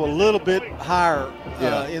that throw a little bit higher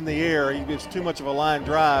in the air. He was too much of a line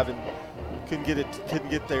drive and couldn't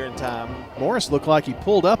get there in time. Morris looked like he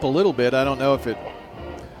pulled up a little bit. I don't know if it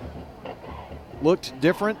looked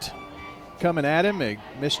different coming at him. He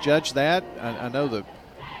misjudged that. I know the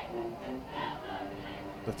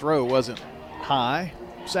throw wasn't high.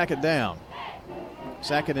 Second down.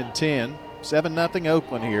 2nd and 10. 7-0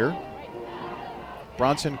 Oakland here.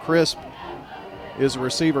 Bronson Crisp is a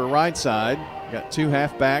receiver right side. Got 2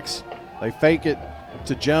 halfbacks. They fake it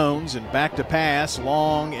to Jones and back to pass,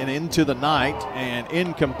 long and into the night, and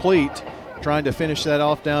incomplete. Trying to finish that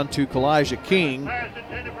off down to Kalijah King.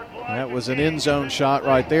 That was an end zone shot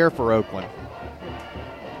right there for Oakland.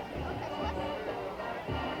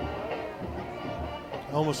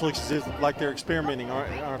 Almost looks as if like they're experimenting,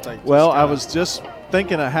 aren't they? Well, I was just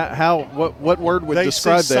thinking of what word would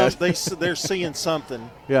describe that. They're seeing something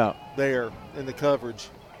there in the coverage.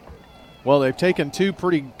 Well, they've taken 2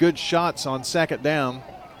 pretty good shots on 2nd down.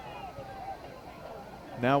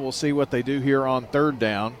 Now we'll see what they do here on 3rd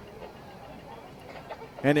down.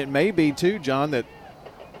 And it may be, too, John, that,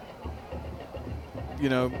 you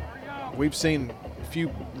know, we've seen a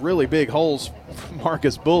few really big holes from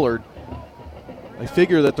Marcus Bullard. They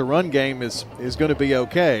figure that the run game is going to be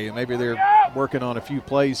okay. Maybe they're working on a few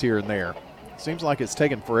plays here and there. Seems like it's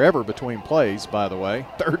taken forever between plays, by the way.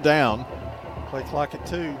 3rd down. Play clock at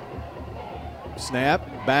 2. Snap,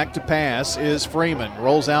 back to pass is Freeman.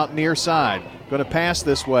 Rolls out near side. Going to pass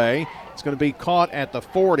this way. It's going to be caught at the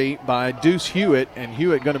 40 by Deuce Hewitt, and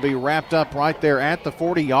Hewitt going to be wrapped up right there at the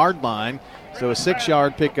 40-yard line. So a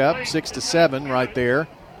 6-yard pickup, 6-7 right there.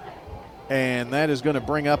 And that is going to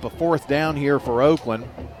bring up a 4th down here for Oakland.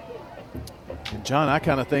 And, John, I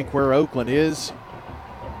kind of think where Oakland is,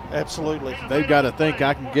 absolutely, they've got to think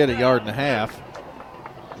I can get a 1.5 yards.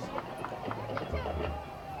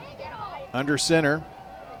 Under center.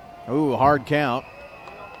 Ooh, a hard count.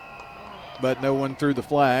 But no one threw the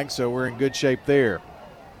flag, so we're in good shape there.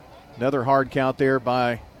 Another hard count there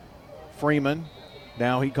by Freeman.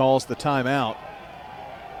 Now he calls the timeout.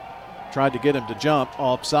 Tried to get him to jump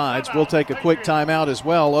off sides. We'll take a quick timeout as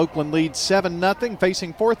well. Oakland leads 7-0,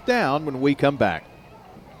 facing 4th down when we come back.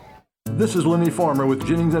 This is Lenny Farmer with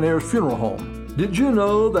Jennings and Ayers Funeral Home. Did you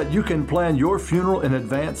know that you can plan your funeral in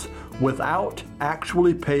advance? without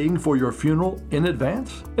actually paying for your funeral in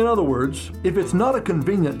advance? In other words, if it's not a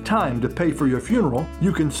convenient time to pay for your funeral,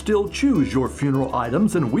 you can still choose your funeral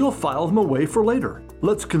items and we'll file them away for later.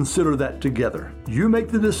 Let's consider that together. You make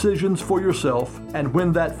the decisions for yourself, and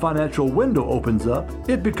when that financial window opens up,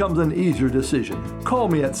 it becomes an easier decision. Call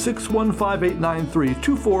me at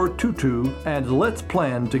 615-893-2422 and let's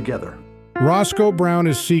plan together. Roscoe Brown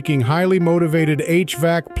is seeking highly motivated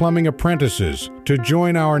HVAC plumbing apprentices to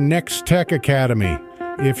join our Next Tech Academy.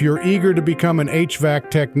 If you're eager to become an HVAC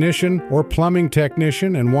technician or plumbing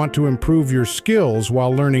technician and want to improve your skills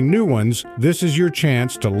while learning new ones, this is your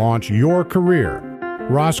chance to launch your career.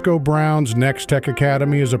 Roscoe Brown's Next Tech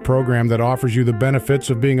Academy is a program that offers you the benefits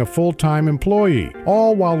of being a full-time employee,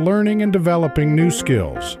 all while learning and developing new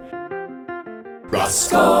skills.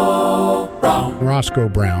 Roscoe Brown.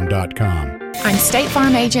 RoscoeBrown.com. I'm State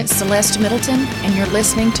Farm Agent Celeste Middleton, and you're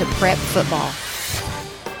listening to Prep Football.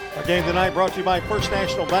 Our game tonight brought to you by First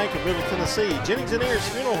National Bank of Middle Tennessee, Jennings & Ayers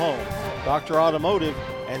Funeral Home, Dr. Automotive,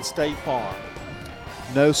 and State Farm.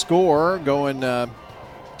 No score going to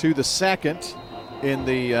the second in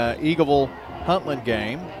the Eagleville-Huntland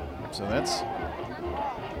game. So that's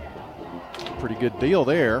a pretty good deal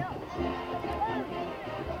there.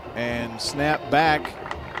 And snap back.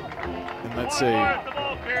 And let's see.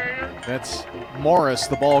 That's Morris,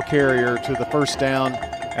 the ball carrier, to the first down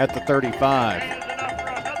at the 35.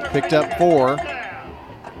 Picked up 4.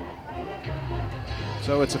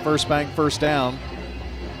 So it's a first bank first down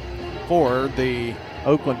for the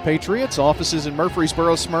Oakland Patriots. Offices in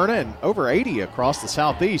Murfreesboro, Smyrna, and over 80 across the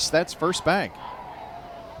southeast. That's First Bank.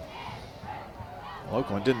 Well,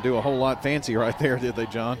 Oakland didn't do a whole lot fancy right there, did they,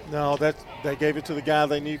 John? No, they gave it to the guy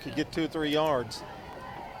they knew could get 2 or 3 yards.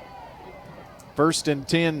 1st and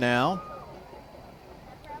 10 now.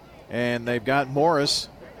 And they've got Morris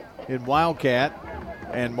in Wildcat.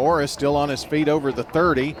 And Morris still on his feet over the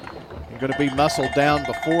 30. And going to be muscled down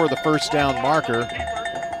before the first down marker.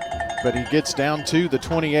 But he gets down to the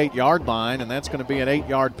 28-yard line, and that's going to be an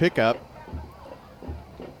 8-yard pickup.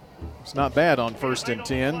 It's not bad on 1st and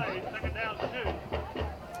 10.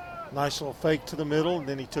 Nice little fake to the middle, and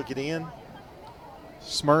then he took it in.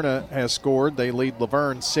 Smyrna has scored. They lead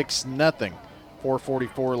Laverne 6-0.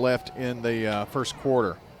 4:44 left in the first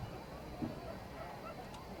quarter.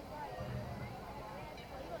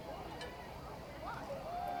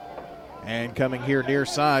 And coming here near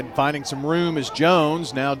side, finding some room is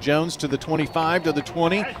Jones. Now Jones to the 25, to the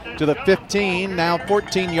 20, to the 15. Now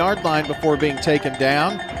 14-yard line before being taken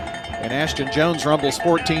down. And Ashton Jones rumbles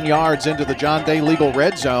 14 yards into the John Day Legal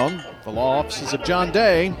Red Zone. The law offices of John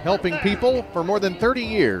Day, helping people for more than 30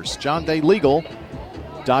 years.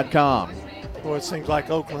 JohnDayLegal.com. Well, it seems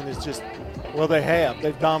like Oakland is just, well, they have.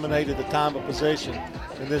 They've dominated the time of possession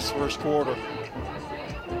in this first quarter.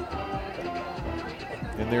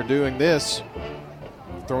 And they're doing this,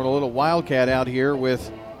 throwing a little wildcat out here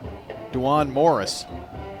with DeJuan Morris.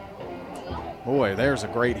 Boy, there's a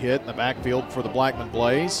great hit in the backfield for the Blackman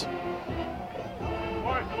Blaze.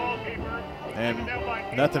 And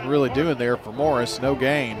nothing really doing there for Morris, no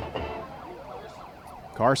gain.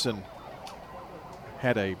 Carson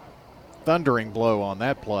had a thundering blow on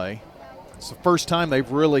that play. It's the first time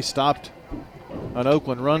they've really stopped an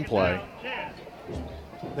Oakland run play.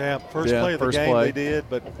 Yeah, first play of the game they did,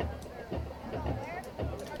 but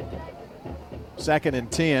 2nd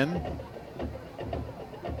and 10.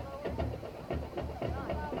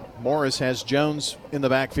 Morris has Jones in the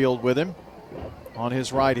backfield with him on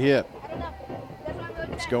his right hip.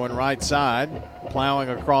 He's going right side, plowing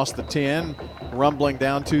across the 10, rumbling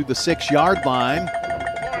down to the 6-yard line.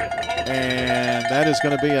 And that is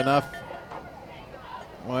going to be enough.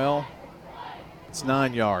 Well, it's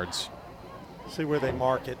 9 yards. See where they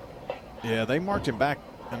mark it. Yeah, they marked him back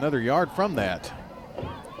another yard from that.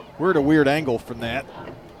 We're at a weird angle from that.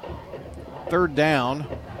 3rd down.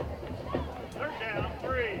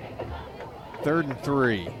 3rd and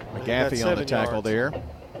 3. McGaffey on the tackle there.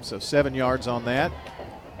 So 7 yards on that.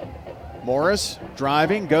 Morris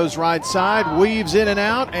driving, goes right side, weaves in and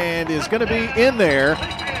out, and is going to be in there.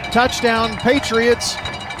 Touchdown Patriots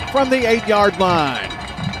from the 8-yard line.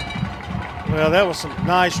 Well, that was some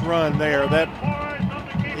nice run there. That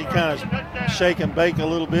he kind of shake and bake a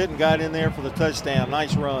little bit and got in there for the touchdown.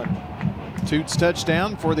 Nice run. Toots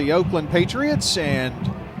touchdown for the Oakland Patriots, and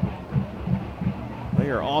they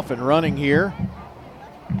are off and running here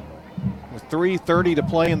with 3:30 to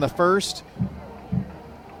play in the first.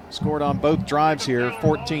 Scored on both drives here,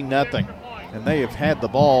 14-0. And they have had the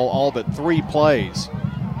ball all but 3 plays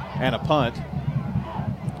and a punt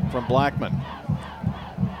from Blackman.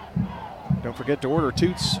 Don't forget to order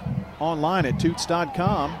Toots online at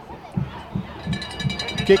Toots.com.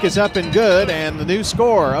 Kick is up and good, and the new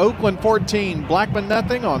score, Oakland 14, Blackman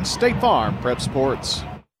nothing on State Farm Prep Sports.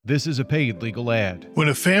 This is a paid legal ad. When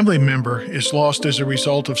a family member is lost as a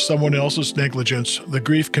result of someone else's negligence, the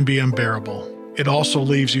grief can be unbearable. It also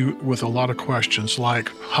leaves you with a lot of questions like,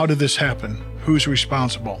 how did this happen? Who's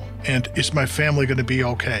responsible? And is my family going to be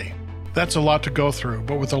okay? That's a lot to go through,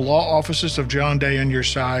 but with the law offices of John Day on your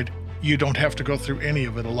side, you don't have to go through any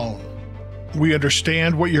of it alone. We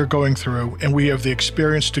understand what you're going through, and we have the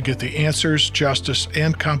experience to get the answers, justice,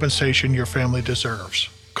 and compensation your family deserves.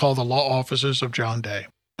 Call the law offices of John Day.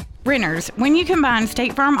 Renters, when you combine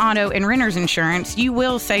State Farm Auto and Renters Insurance, you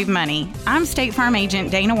will save money. I'm State Farm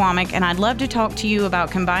Agent Dana Womack, and I'd love to talk to you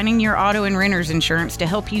about combining your auto and renters insurance to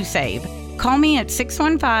help you save. Call me at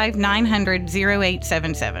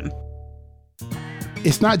 615-900-0877.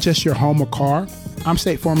 It's not just your home or car. I'm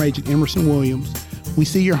State Farm Agent Emerson Williams. We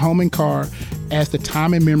see your home and car as the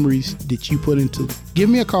time and memories that you put into it. Give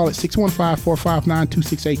me a call at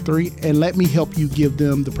 615-459-2683 and let me help you give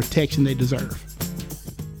them the protection they deserve.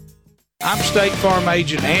 I'm State Farm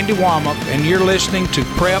Agent Andy Womack, and you're listening to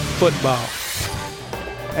Prep Football.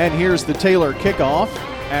 And here's the Taylor kickoff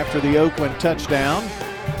after the Oakland touchdown.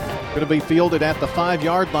 Going to be fielded at the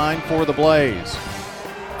 5-yard line for the Blaze.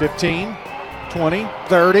 15, 20,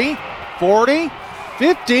 30, 40,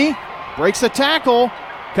 50. Breaks the tackle,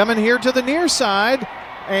 coming here to the near side,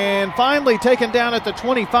 and finally taken down at the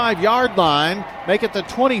 25-yard line, make it the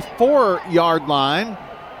 24-yard line.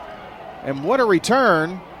 And what a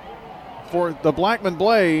return for the Blackman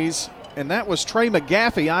Blaze, and that was Trey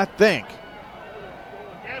McGaffey, I think.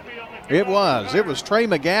 It was Trey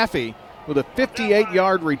McGaffey with a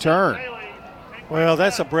 58-yard return. Well,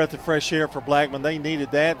 that's a breath of fresh air for Blackman. They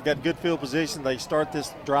needed that. Got good field position. They start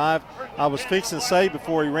this drive. I was fixing to say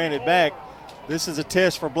before he ran it back, this is a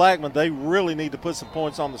test for Blackman. They really need to put some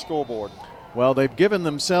points on the scoreboard. Well, they've given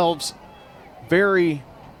themselves very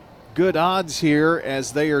good odds here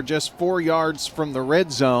as they are just 4 yards from the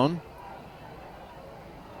red zone.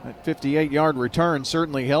 That 58-yard return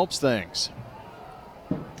certainly helps things.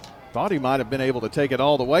 Thought he might have been able to take it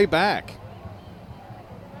all the way back.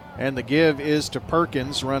 And the give is to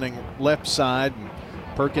Perkins running left side.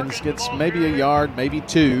 Perkins gets maybe a yard, maybe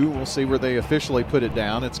two. We'll see where they officially put it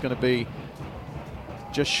down. It's going to be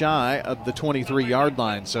just shy of the 23-yard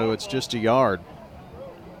line, so it's just a yard.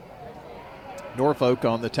 Norfolk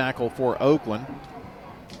on the tackle for Oakland.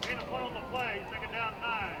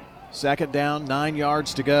 Second down, 9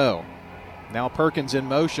 yards to go. Now Perkins in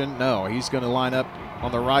motion. No, he's going to line up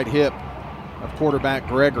on the right hip of quarterback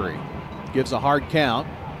Gregory. Gives a hard count.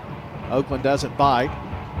 Oakland doesn't bite.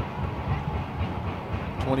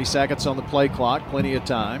 20 seconds on the play clock, plenty of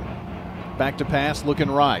time. Back to pass,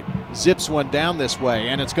 looking right. Zips one down this way,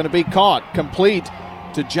 and it's going to be caught, complete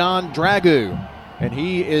to John Dragu. And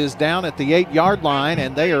he is down at the 8-yard line,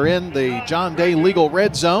 and they are in the John Day legal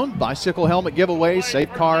red zone. Bicycle helmet giveaway, safe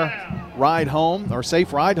ride home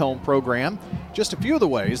program. Just a few of the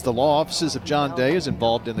ways the law offices of John Day is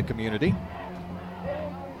involved in the community.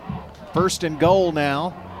 First and goal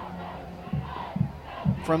now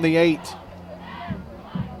from the 8.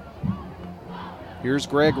 Here's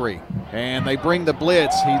Gregory, and they bring the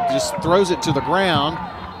blitz. He just throws it to the ground,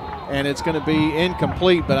 and it's going to be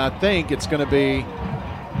incomplete, but I think it's going to be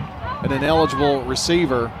an ineligible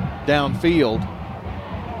receiver downfield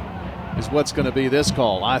is what's going to be this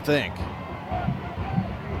call, I think.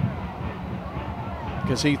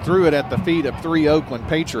 Because he threw it at the feet of 3 Oakland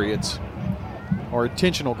Patriots, or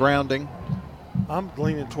intentional grounding. I'm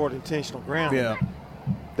leaning toward intentional grounding. Yeah,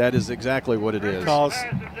 that is exactly what it is. Because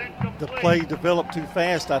the play developed too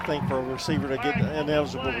fast, I think, for a receiver to get an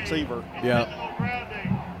ineligible receiver. Yeah.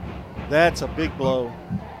 That's a big blow.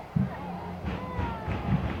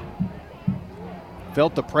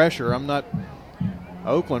 Felt the pressure.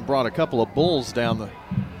 Oakland brought a couple of bulls down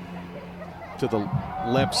to the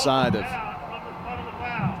left side of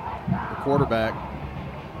the quarterback,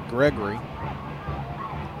 Gregory.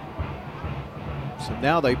 So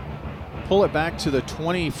now they pull it back to the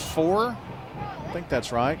 24. I think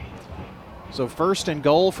that's right. So first and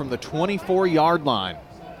goal from the 24-yard line.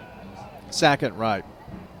 Second right.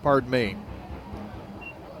 Pardon me.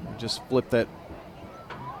 Just flip that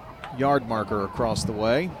yard marker across the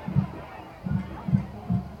way.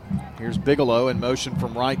 Here's Bigelow in motion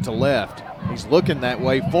from right to left. He's looking that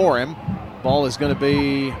way for him. Ball is going to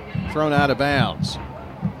be thrown out of bounds.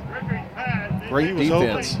 Great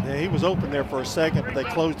defense. Yeah, he was open there for a second, but they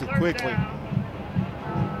closed it quickly.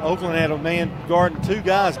 Oakland had a man guarding 2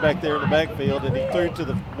 guys back there in the backfield, and he threw to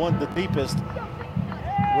the deepest.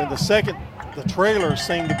 When the trailer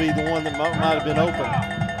seemed to be the one that might have been open.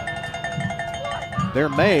 There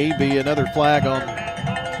may be another flag on.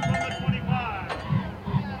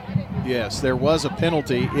 Yes, there was a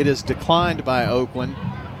penalty. It is declined by Oakland.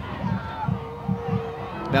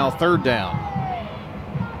 Now 3rd down.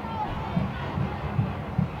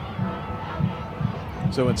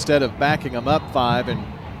 So instead of backing them up 5 and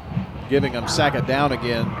giving them 2nd down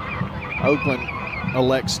again, Oakland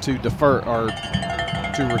elects to defer or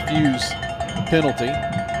to refuse the penalty.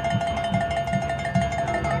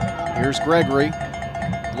 Here's Gregory,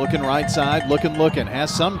 looking right side, looking,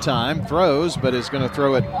 has some time, throws, but is going to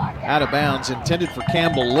throw it out of bounds, intended for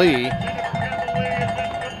Campbell Lee,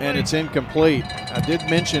 and it's incomplete. I didn't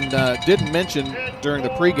mention during the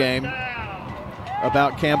pregame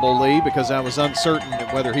about Campbell Lee because I was uncertain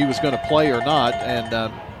whether he was going to play or not, and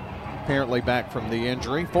apparently back from the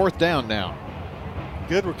injury. 4th down now.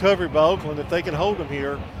 Good recovery by Oakland. If they can hold him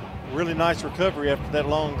here, really nice recovery after that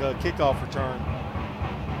long kickoff return.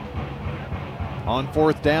 On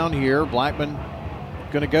 4th down here, Blackman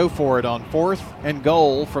going to go for it on 4th and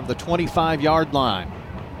goal from the 25-yard line.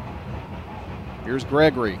 Here's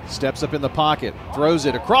Gregory, steps up in the pocket, throws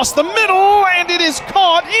it across the middle, and it is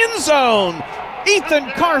caught in zone. Ethan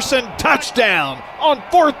Carson, touchdown on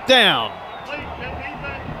 4th down.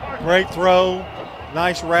 Great throw,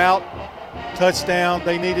 nice route, touchdown.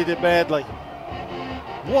 They needed it badly.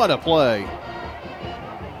 What a play.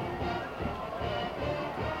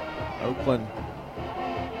 Oakland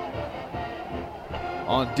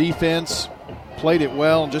on defense, played it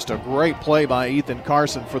well, and just a great play by Ethan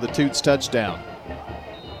Carson for the Toots touchdown.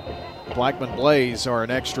 Blackman Blaze are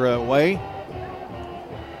an extra away,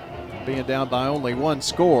 being down by only 1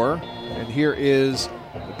 score. And here is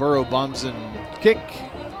the Burrow Bomson kick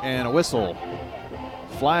and a whistle.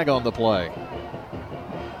 Flag on the play.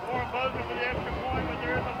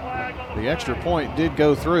 The extra point did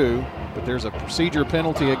go through, but there's a procedure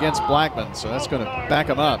penalty against Blackman, so that's going to back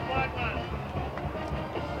him up.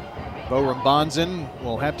 Bo Rambonzin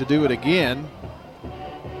will have to do it again.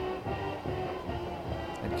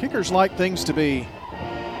 And kickers like things to be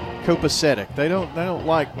copacetic. They don't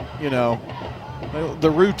like,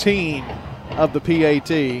 the routine of the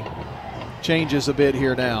PAT changes a bit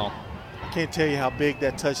here now. I can't tell you how big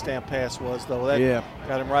that touchdown pass was, though. That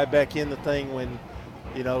got him right back in the thing when,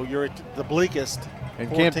 you're at the bleakest, and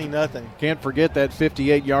 14-0. Can't forget that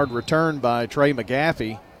 58-yard return by Trey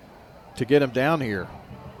McGaffey to get him down here.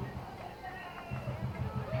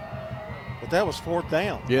 But that was 4th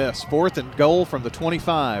down. Yes, 4th and goal from the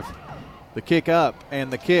 25. The kick up,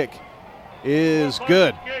 and the kick is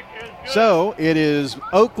good. So it is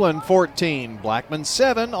Oakland 14, Blackman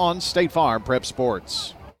 7 on State Farm Prep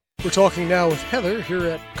Sports. We're talking now with Heather here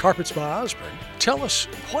at Carpets by Osborne. Tell us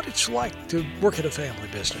what it's like to work at a family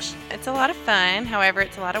business. It's a lot of fun. However,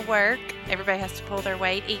 it's a lot of work. Everybody has to pull their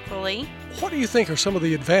weight equally. What do you think are some of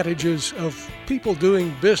the advantages of people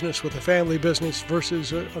doing business with a family business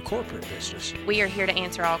versus a corporate business? We are here to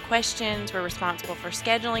answer all questions. We're responsible for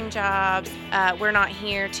scheduling jobs. We're not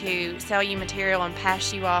here to sell you material and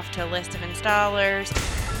pass you off to a list of installers.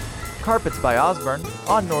 Carpets by Osborne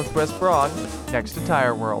on Northwest Broad, next to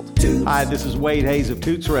Tire World. Hi, this is Wade Hayes of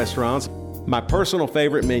Toots Restaurants. My personal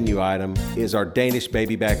favorite menu item is our Danish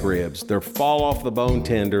baby back ribs. They're fall off the bone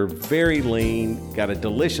tender, very lean, got a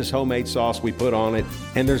delicious homemade sauce we put on it,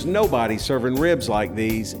 and there's nobody serving ribs like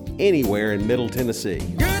these anywhere in Middle Tennessee.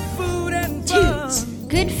 Good food and fun. Toots,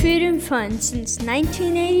 good food and fun since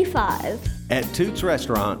 1985. At Toots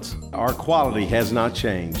Restaurants, our quality has not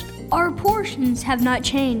changed. Our portions have not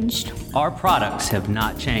changed. Our products have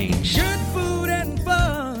not changed. Good food and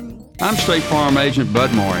fun. I'm State Farm Agent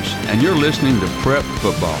Bud Morris, and you're listening to Prep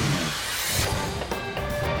Football.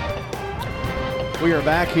 We are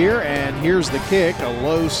back here, and here's the kick, a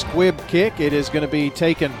low squib kick. It is going to be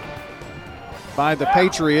taken by the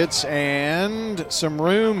Patriots, and some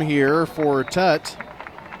room here for Tutt,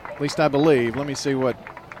 at least I believe. Let me see what.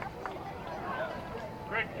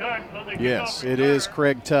 Yes, it is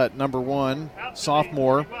Craig Tutt, number 1,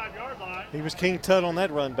 sophomore. He was King Tut on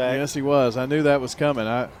that run back. Yes, he was. I knew that was coming.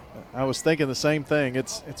 I was thinking the same thing.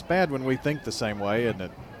 It's bad when we think the same way, isn't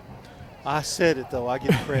it? I said it, though. I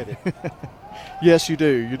give credit. Yes, you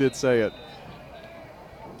do. You did say it.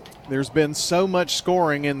 There's been so much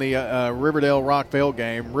scoring in the Riverdale-Rockville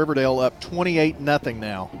game. Riverdale up 28-0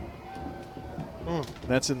 now.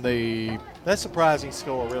 That's in the... That's a surprising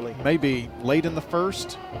score, really. Maybe late in the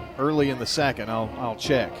first, early in the second. I'll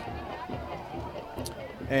check.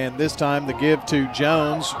 And this time the give to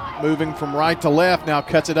Jones, moving from right to left, now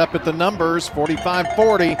cuts it up at the numbers,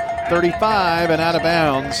 45-40, 35, and out of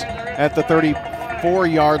bounds at the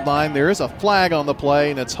 34-yard line. There is a flag on the play,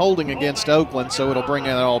 and it's holding against Oakland, so it'll bring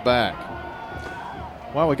it all back.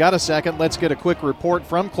 Well, we got a second. Let's get a quick report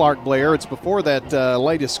from Clark Blair. It's before that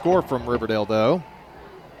latest score from Riverdale, though.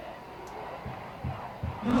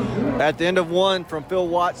 At the end of one from Phil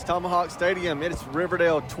Watts Tomahawk Stadium, it's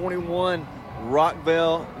Riverdale 21,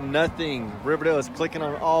 Rockville nothing. Riverdale is clicking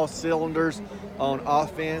on all cylinders on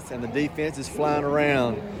offense, and the defense is flying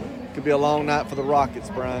around. Could be a long night for the Rockets,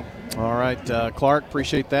 Brian. All right, Clark,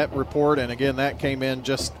 appreciate that report. And again, that came in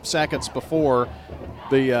just seconds before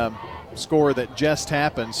the score that just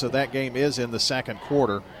happened, so that game is in the second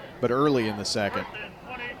quarter, but early in the second.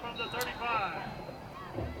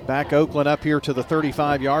 Back Oakland up here to the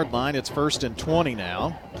 35-yard line. It's 1st and 20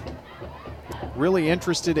 now. Really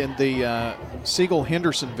interested in the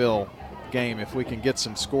Siegel-Hendersonville game, if we can get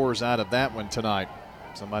some scores out of that one tonight.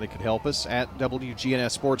 Somebody could help us at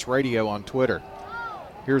WGNS Sports Radio on Twitter.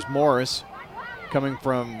 Here's Morris coming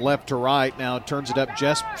from left to right. Now turns it up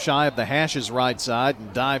just shy of the hash's right side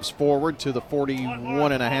and dives forward to the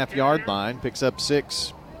 41.5-yard line. Picks up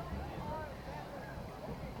 6.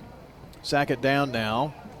 Sack it down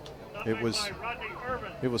now. It was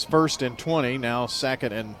 1st and 20. Now sack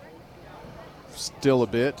it and still a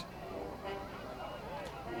bit.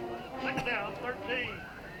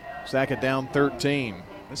 Sack it down 13.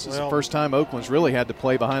 This is the first time Oakland's really had to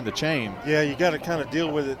play behind the chain. Yeah, you got to kind of deal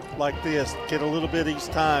with it like this. Get a little bit each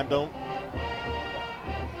time. Don't.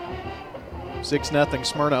 6-0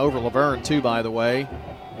 Smyrna over Laverne, too, by the way.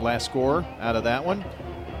 Last score out of that one.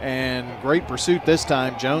 And great pursuit this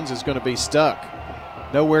time. Jones is going to be stuck.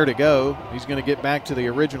 Nowhere to go. He's going to get back to the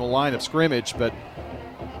original line of scrimmage, but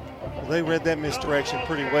they read that misdirection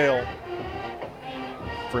pretty well.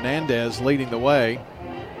 Fernandez leading the way.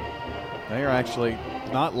 They are actually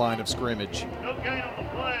not line of scrimmage.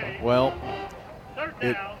 Well,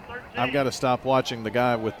 I've got to stop watching the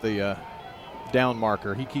guy with the down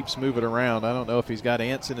marker. He keeps moving around. I don't know if he's got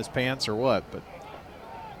ants in his pants or what, but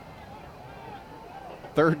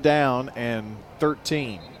 3rd down and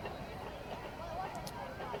 13.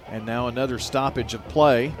 And now another stoppage of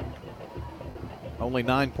play. Only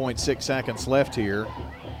 9.6 seconds left here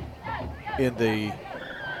in the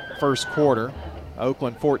first quarter.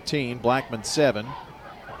 Oakland 14, Blackman 7.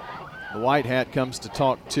 The White Hat comes to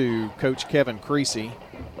talk to Coach Kevin Creasy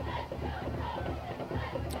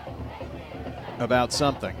about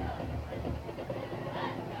something.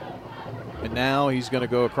 And now he's going to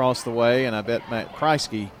go across the way, and I bet Matt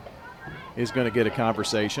Kreisky is going to get a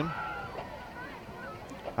conversation.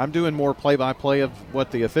 I'm doing more play-by-play of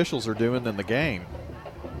what the officials are doing than the game.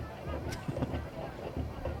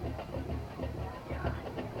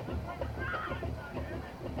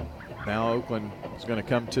 Now Oakland is going to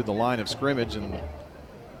come to the line of scrimmage, and the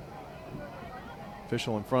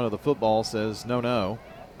official in front of the football says no, no.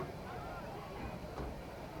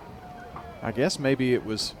 I guess maybe it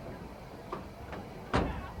was,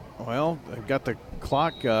 well, they've got the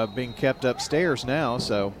clock being kept upstairs now,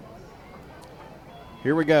 so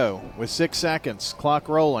here we go with 6 seconds, clock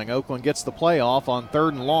rolling. Oakland gets the play off on 3rd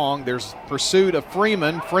and long. There's pursuit of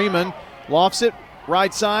Freeman. Freeman lofts it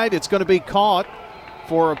right side. It's going to be caught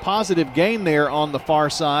for a positive gain there on the far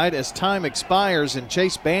side as time expires, and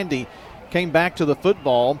Chase Bandy came back to the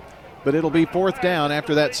football, but it'll be 4th down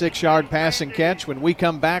after that 6-yard pass and catch. When we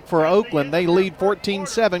come back for Oakland, they lead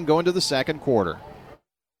 14-7 going to the second quarter.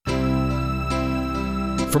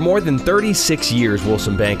 For more than 36 years,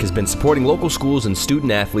 Wilson Bank has been supporting local schools and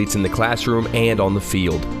student athletes in the classroom and on the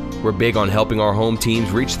field. We're big on helping our home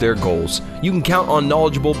teams reach their goals. You can count on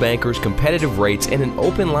knowledgeable bankers, competitive rates, and an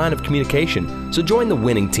open line of communication. So join the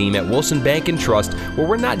winning team at Wilson Bank and Trust, where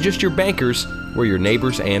we're not just your bankers, we're your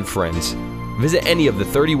neighbors and friends. Visit any of the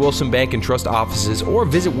 30 Wilson Bank and Trust offices or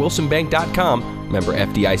visit wilsonbank.com. Member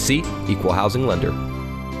FDIC, Equal Housing Lender.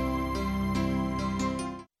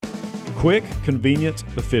 Quick, convenient,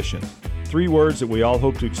 efficient. 3 words that we all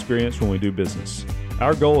hope to experience when we do business.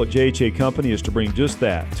 Our goal at JHA Company is to bring just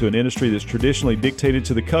that to an industry that's traditionally dictated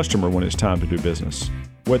to the customer when it's time to do business.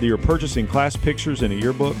 Whether you're purchasing class pictures in a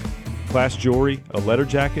yearbook, class jewelry, a letter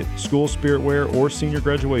jacket, school spirit wear, or senior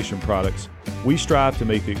graduation products, we strive to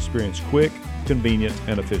make the experience quick, convenient,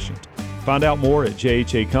 and efficient. Find out more at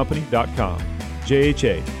jhacompany.com.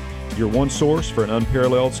 JHA, your one source for an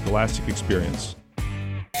unparalleled scholastic experience.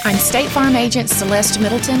 I'm State Farm Agent Celeste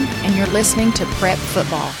Middleton, and you're listening to Prep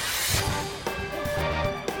Football.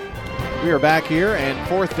 We are back here, and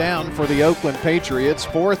 4th down for the Oakland Patriots.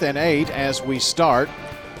 4th and 8 as we start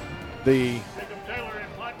the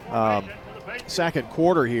second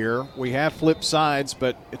quarter here. We have flipped sides,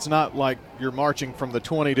 but it's not like you're marching from the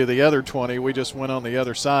 20 to the other 20. We just went on the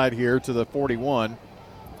other side here to the 41.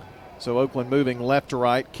 So Oakland moving left to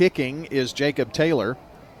right. Kicking is Jacob Taylor.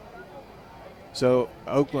 So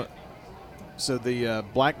the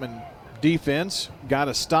Blackman defense got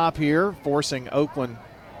a stop here, forcing Oakland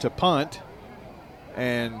to punt.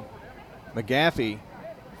 And McGaffey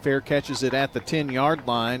fair catches it at the 10-yard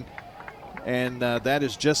line. And that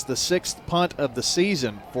is just the 6th punt of the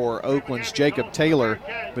season for Oakland's Jacob Taylor.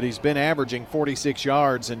 But he's been averaging 46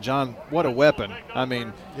 yards. And, John, what a weapon. I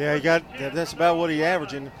mean. Yeah, that's about what he's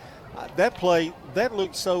averaging. That play, that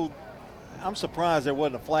looked so – I'm surprised there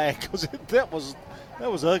wasn't a flag because that was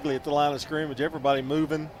ugly at the line of scrimmage. Everybody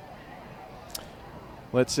moving.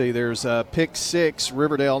 Let's see. There's a pick 6.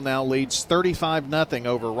 Riverdale now leads 35-0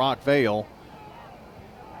 over Rockvale.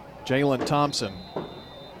 Jalen Thompson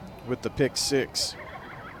with the pick 6.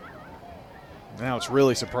 Now it's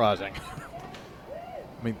really surprising.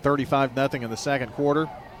 I mean, 35-0 in the second quarter.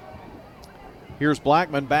 Here's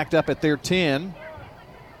Blackman backed up at their 10.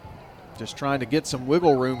 Just trying to get some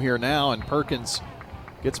wiggle room here now, and Perkins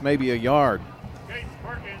gets maybe a yard.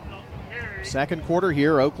 Second quarter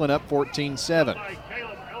here, Oakland up 14-7.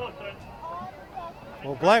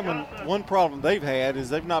 Well, Blackman, one problem they've had is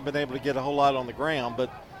they've not been able to get a whole lot on the ground,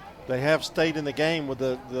 but they have stayed in the game with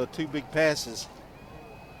the 2 big passes.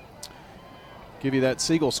 Give you that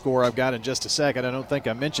Siegel score I've got in just a second. I don't think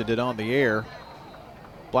I mentioned it on the air.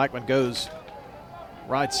 Blackman goes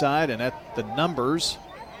right side, and at the numbers,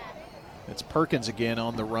 it's Perkins again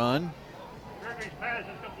on the run.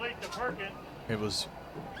 It was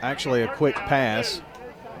actually a quick pass.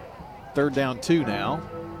 3rd down 2 now.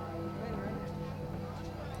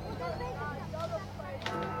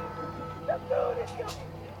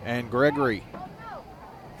 And Gregory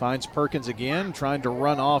finds Perkins again, trying to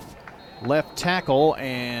run off left tackle,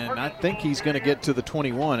 and I think he's going to get to the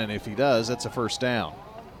 21, and if he does, that's a first down.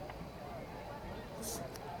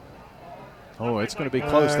 Oh, it's going to be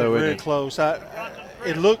close, though, isn't it? Very close.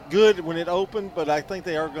 It looked good when it opened, but I think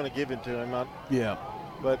they are going to give it to him. Yeah.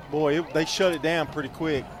 But, boy, they shut it down pretty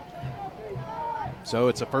quick. So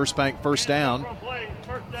it's a first down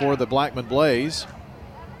for the Blackman Blaze.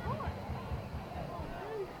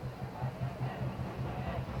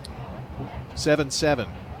 7-7,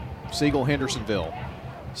 Siegel Hendersonville.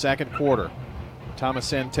 Second quarter. Thomas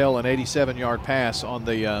Santel, an 87-yard pass on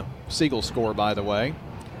the Siegel score, by the way.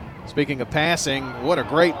 Speaking of passing, what a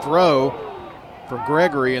great throw from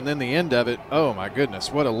Gregory, and then the end of it, oh my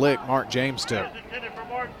goodness, what a lick Mark James took.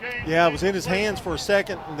 Yeah, it was in his hands for a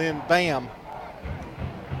second, and then bam.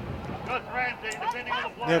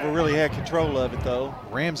 Never really had control of it, though.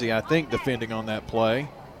 Ramsey, I think, defending on that play.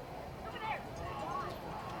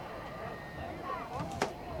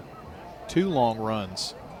 Two long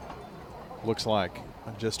runs, looks like.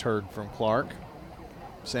 I just heard from Clark.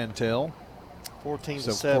 Santel.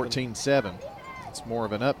 14-7. So 14-7. It's more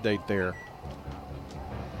of an update there.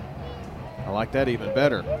 I like that even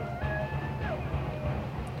better.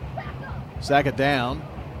 Second down.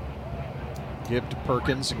 Give to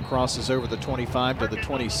Perkins and crosses over the 25 to the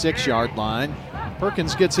 26-yard line.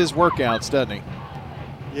 Perkins gets his workouts, doesn't he?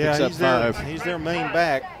 Yeah, he's their main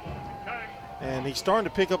back. And he's starting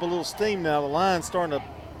to pick up a little steam now. The line's starting to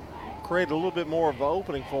create a little bit more of an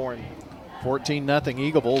opening for him. 14-0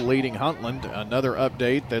 Eagleville leading Huntland. Another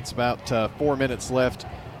update. That's about 4 minutes left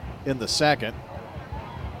in the second.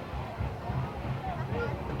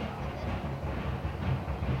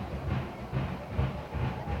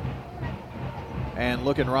 And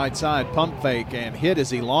looking right side, pump fake and hit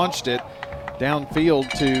as he launched it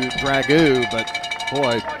downfield to Dragoo. But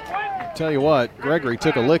boy, tell you what, Gregory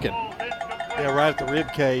took a licking. Yeah, right at the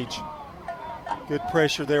rib cage. Good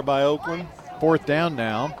pressure there by Oakland. Fourth down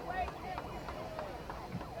now.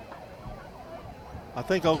 I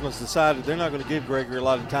think Oakland's decided they're not going to give Gregory a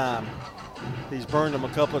lot of time. He's burned him a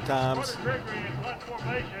couple of times.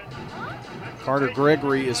 Carter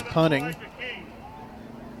Gregory is punting.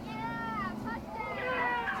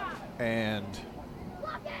 And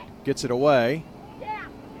gets it away.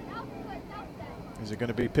 Is it going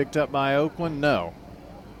to be picked up by Oakland? No.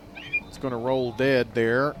 It's going to roll dead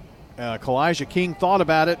there. Kalijah King thought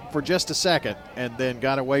about it for just a second and then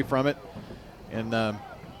got away from it and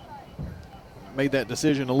made that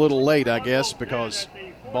decision a little late, I guess, because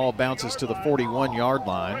the ball bounces to the 41-yard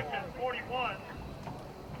line.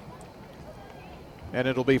 And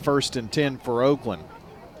it'll be 1st and 10 for Oakland.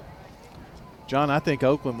 John, I think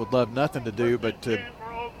Oakland would love nothing to do but to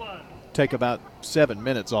take about 7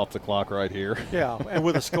 minutes off the clock right here. Yeah, and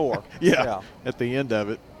with a score. yeah, at the end of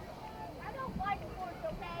it.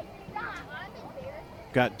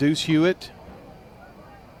 Got Deuce Hewitt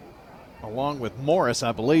along with Morris,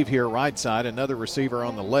 I believe, here right side. Another receiver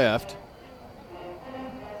on the left.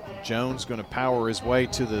 Jones going to power his way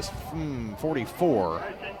to the 44.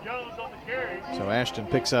 So Ashton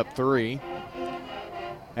picks up 3.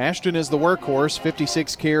 Ashton is the workhorse,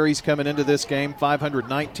 56 carries coming into this game,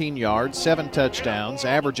 519 yards, 7 touchdowns,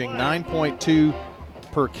 averaging 9.2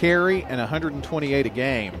 per carry and 128 a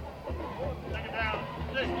game.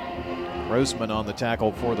 Grossman on the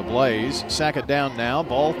tackle for the Blaze. Second down now,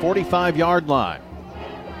 ball 45-yard line.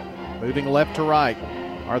 Moving left to right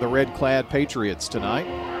are the red-clad Patriots tonight.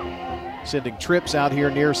 Sending trips out here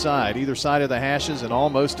near side, either side of the hashes and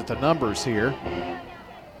almost at the numbers here.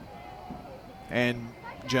 And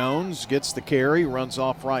Jones gets the carry, runs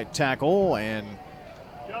off right tackle, and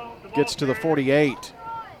gets to the 48.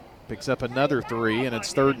 Picks up another 3, and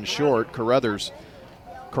it's 3rd and short. Carruthers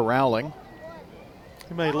corralling.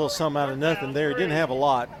 He made a little something out of nothing there. He didn't have a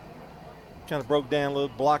lot. Kind of broke down a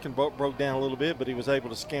little, blocking broke down a little bit, but he was able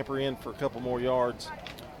to scamper in for a couple more yards.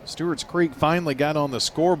 Stewart's Creek finally got on the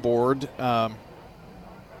scoreboard.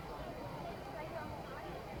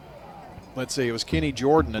 Let's see, it was Kenny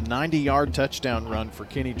Jordan, a 90-yard touchdown run for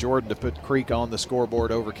Kenny Jordan to put Creek on the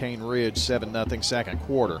scoreboard over Cane Ridge, 7-0 second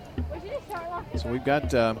quarter. So we've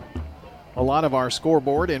got a lot of our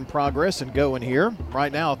scoreboard in progress and going here.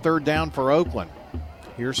 Right now, 3rd down for Oakland.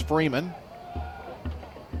 Here's Freeman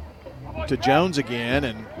to Jones again,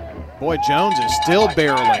 and boy, Jones is still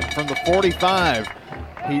barreling from the 45.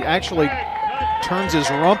 He actually turns his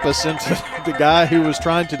rumpus into the guy who was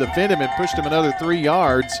trying to defend him and pushed him another 3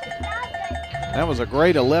 yards. That was a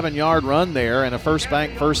great 11-yard run there and a first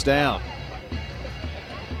bank first down.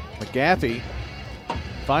 McGaffey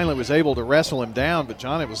finally was able to wrestle him down, but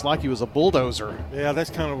John, it was like he was a bulldozer. Yeah,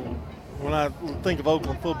 that's kind of, when I think of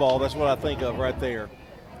Oakland football, that's what I think of right there.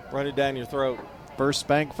 Run it down your throat. First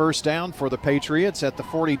bank first down for the Patriots at the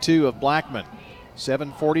 42 of Blackman.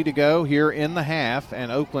 7:40 to go here in the half,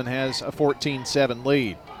 and Oakland has a 14-7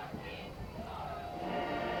 lead.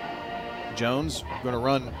 Jones going to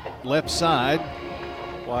run left side.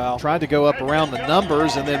 Wow. Tried to go up around the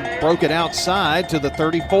numbers and then broke it outside to the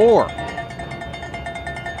 34.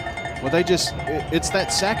 Well, it's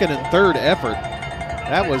that second and third effort.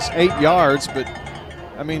 That was 8 yards, but,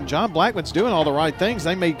 I mean, John Blackman's doing all the right things.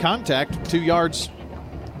 They made contact 2 yards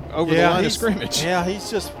over the line of scrimmage. Yeah, he's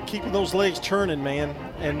just keeping those legs churning, man.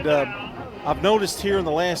 And I've noticed here in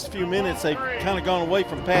the last few minutes they've kind of gone away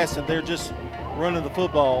from passing. They're just running the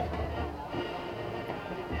football.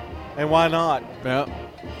 And why not? Yeah,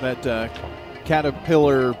 that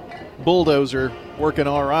Caterpillar bulldozer working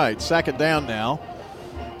all right. Second down now.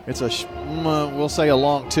 It's we'll say a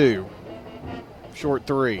long 2. Short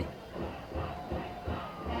 3.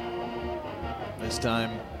 This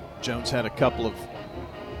time Jones had a couple of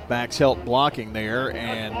backs help blocking there,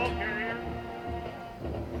 and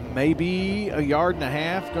maybe a yard and a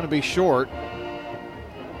half, going to be short.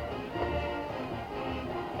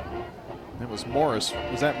 It was Morris.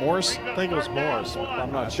 Was that Morris? I think it was Morris.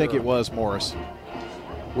 I'm not sure. I think it was Morris.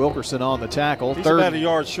 Wilkerson on the tackle. He's about a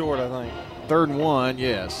yard short, I think. 3rd and 1,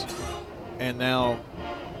 yes. And now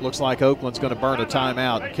looks like Oakland's going to burn a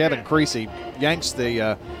timeout. Kevin Creasy yanks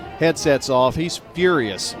the headsets off. He's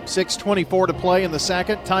furious. 6:24 to play in the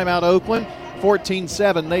second. Timeout Oakland.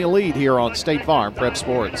 14-7. They lead here on State Farm Prep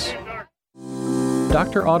Sports.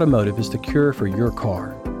 Dr. Automotive is the cure for your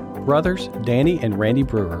car. Brothers Danny and Randy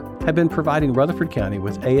Brewer have been providing Rutherford County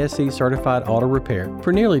with ASE certified auto repair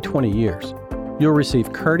for nearly 20 years. You'll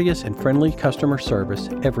receive courteous and friendly customer service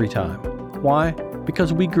every time. Why?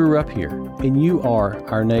 Because we grew up here and you are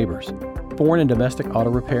our neighbors. Foreign and domestic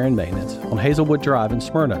auto repair and maintenance on Hazelwood Drive in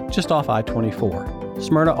Smyrna, just off I-24.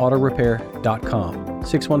 SmyrnaAutorepair.com.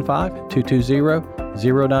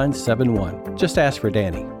 615-220-0971. Just ask for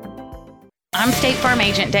Danny. I'm State Farm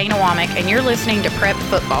Agent Dana Womack, and you're listening to Prep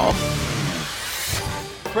Football.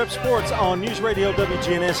 Prep Sports on News Radio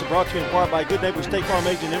WGNS, brought to you in part by Good Neighbor State Farm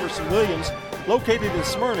Agent Emerson Williams, located in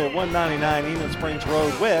Smyrna at 199 Enon Springs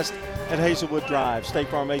Road West at Hazelwood Drive. State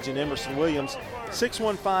Farm Agent Emerson Williams,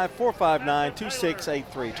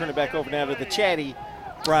 615-459-2683. Turn it back over now to the chatty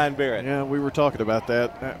Brian Barrett. Yeah, we were talking about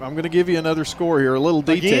that. I'm going to give you another score here, a little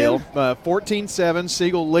detail. 14-7,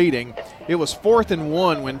 Siegel leading. It was 4th and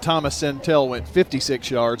 1 when Thomas Sentel went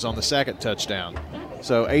 56 yards on the second touchdown.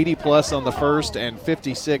 So 80-plus on the first and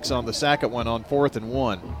 56 on the second one on 4th and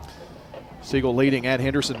 1. Siegel leading at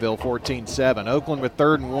Hendersonville 14-7. Oakland with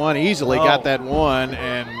 3rd and 1, easily got that one,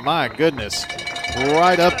 and my goodness,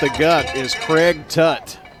 right up the gut is Craig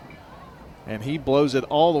Tutt. And he blows it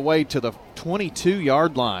all the way to the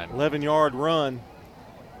 22-yard line. 11-yard run.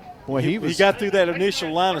 Boy, he got through that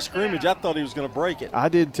initial line of scrimmage. I thought he was going to break it. I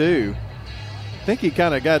did too. I think he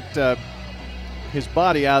kind of got his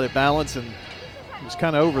body out of balance and He was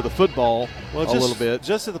kind of over the football a little bit.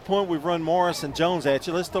 Just at the point we've run Morris and Jones at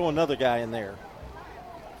you, let's throw another guy in there.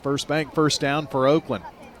 First bank first down for Oakland.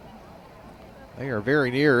 They are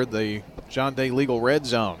very near the John Day legal red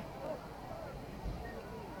zone.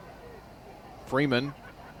 Freeman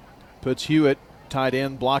puts Hewitt tight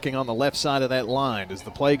end blocking on the left side of that line. Does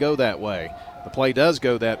the play go that way? The play does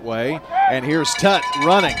go that way. And here's Tutt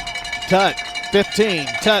running. Tutt 15,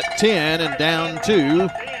 Tutt 10, and down to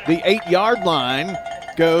the 8-yard line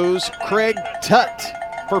goes Craig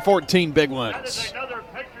Tutt for 14 big ones.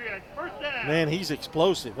 Man, he's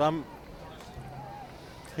explosive.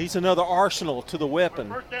 He's another arsenal to the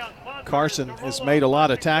weapon. Carson has made a lot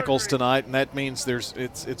of tackles tonight, and that means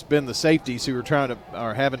it's been the safeties who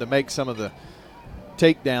are having to make some of the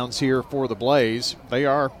takedowns here for the Blaze. They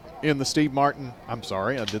are in the Steve Martin. I'm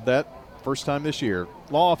sorry, I did that first time this year.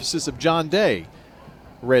 Law offices of John Day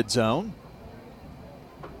red zone.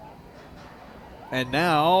 And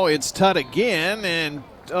now it's Tutt again, and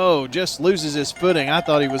just loses his footing. I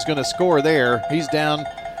thought he was going to score there. He's down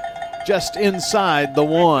just inside the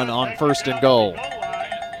 1 on 1st and goal.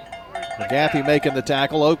 McGaffey making the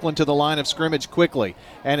tackle. Oakland to the line of scrimmage quickly.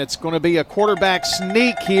 And it's going to be a quarterback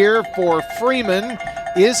sneak here for Freeman.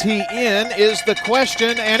 Is he in is the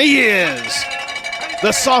question, and he is.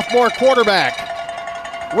 The sophomore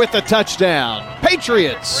quarterback with the touchdown.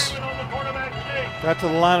 Patriots. Got to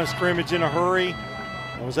the line of scrimmage in a hurry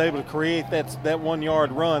and was able to create that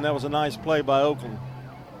 1-yard run. That was a nice play by Oakland.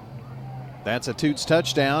 That's a Toots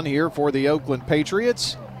touchdown here for the Oakland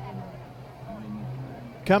Patriots.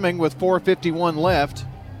 Coming with 4:51 left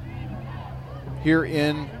here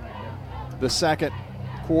in the second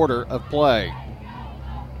quarter of play.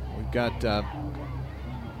 We've got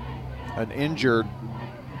an injured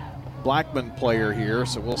Blackman player here,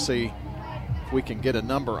 so we'll see if we can get a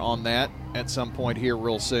number on that at some point here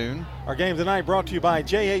real soon. Our game tonight brought to you by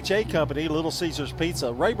JHA Company, Little Caesars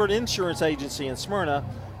Pizza, Rayburn Insurance Agency in Smyrna,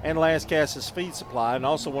 and Las Casas Feed Supply. And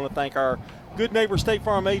also want to thank our good neighbor State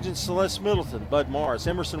Farm agents Celeste Middleton, Bud Morris,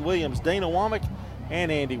 Emerson Williams, Dana Womack,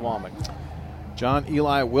 and Andy Womack. John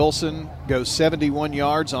Eli Wilson goes 71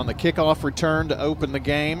 yards on the kickoff return to open the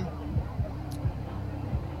game.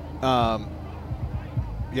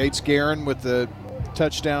 Yates Guerin with the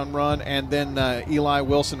touchdown run, and then Eli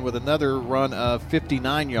Wilson with another run of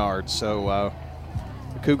 59 yards. So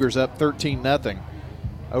the Cougars up 13-0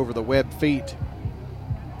 over the Webb Feet.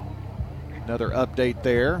 Another update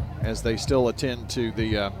there as they still attend to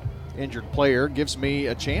the injured player. Gives me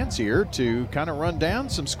a chance here to kind of run down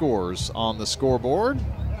some scores on the scoreboard.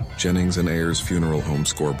 Jennings and Ayers Funeral Home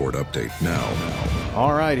scoreboard update now.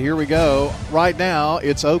 All right, here we go. Right now,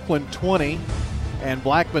 it's Oakland 20 and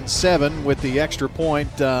Blackman 7 with the extra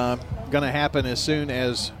point going to happen as soon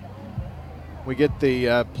as we get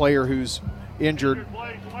the player who's injured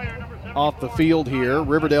off the field here.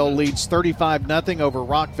 Riverdale leads 35-0 over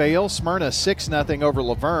Rockvale. Smyrna 6-0 over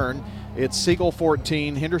Laverne. It's Siegel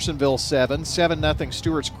 14, Hendersonville 7-0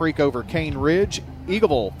 Stewart's Creek over Cane Ridge.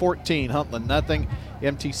 Eagleville 14, Huntland 0.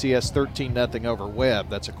 MTCS 13-0 over Webb.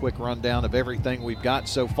 That's a quick rundown of everything we've got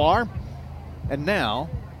so far. And now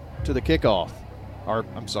to the kickoff.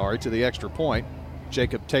 To the extra point.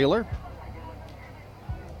 Jacob Taylor.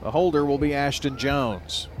 The holder will be Ashton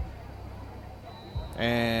Jones.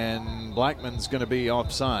 And Blackman's going to be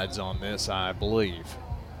offsides on this, I believe.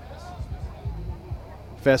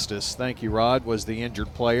 Festus, thank you, Rod, was the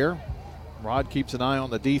injured player. Rod keeps an eye on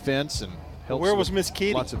the defense and helps. Where was Miss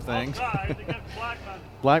Kitty? Lots of things.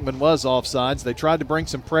 Blackman was offsides. They tried to bring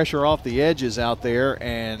some pressure off the edges out there,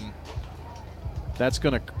 and that's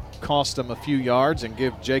going to cost them a few yards and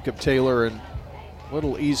give Jacob Taylor a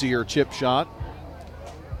little easier chip shot.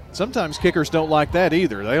 Sometimes kickers don't like that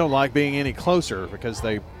either. They don't like being any closer because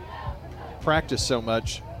they practice so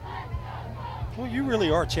much. Well, you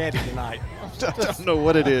really are chatty tonight. I don't know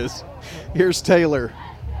what it is. Here's Taylor.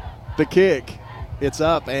 The kick. It's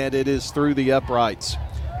up, and it is through the uprights.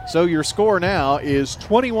 So your score now is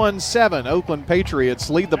 21-7. Oakland Patriots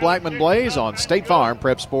lead the Blackman Blaze on State Farm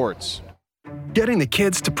Prep Sports. Getting the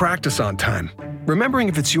kids to practice on time. Remembering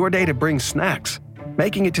if it's your day to bring snacks.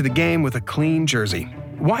 Making it to the game with a clean jersey.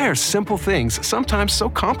 Why are simple things sometimes so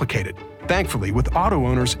complicated? Thankfully, with Auto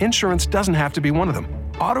Owners, insurance doesn't have to be one of them.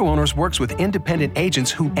 Auto Owners works with independent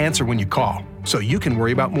agents who answer when you call, so you can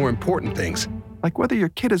worry about more important things, like whether your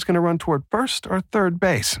kid is going to run toward first or third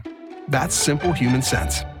base. That's simple human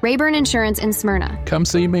sense. Rayburn Insurance in Smyrna. Come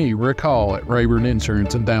see me, Rick Hall, at Rayburn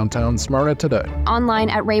Insurance in downtown Smyrna today. Online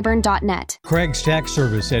at rayburn.net. Craig's Tax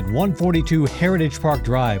Service at 142 Heritage Park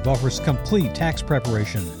Drive offers complete tax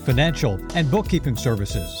preparation, financial, and bookkeeping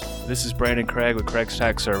services. This is Brandon Craig with Craig's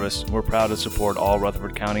Tax Service. We're proud to support all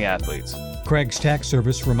Rutherford County athletes. Craig's Tax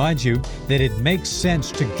Service reminds you that it makes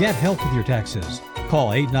sense to get help with your taxes. Call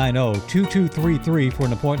 890-2233 for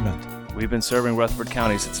an appointment. We've been serving Rutherford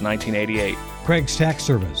County since 1988. Craig's Tax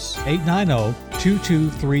Service,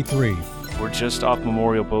 890-2233. We're just off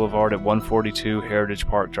Memorial Boulevard at 142 Heritage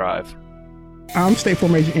Park Drive. I'm State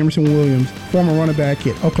Farm Agent Emerson Williams, former running back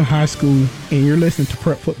at Oakland High School, and you're listening to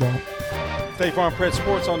Prep Football. State Farm Prep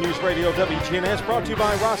Sports on News Radio WGNS, brought to you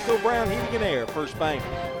by Roscoe Brown Heating and Air, First Bank,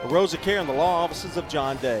 the Rosa Care, and the law offices of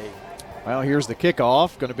John Day. Well, here's the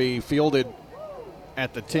kickoff, going to be fielded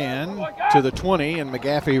at the 10 to the 20, and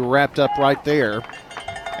McGaffey wrapped up right there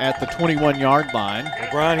at the 21-yard line. Well,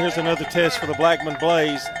 Brian, here's another test for the Blackman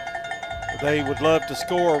Blaze. They would love to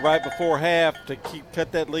score right before half to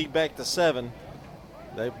cut that lead back to 7.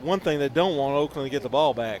 One thing they don't want Oakland to get the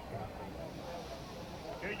ball back.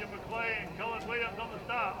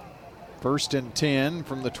 First and 10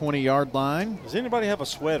 from the 20-yard line. Does anybody have a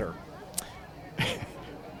sweater?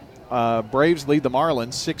 Braves lead the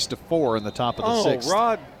Marlins 6-4 in the top of the sixth.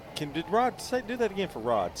 Did Rod do that again for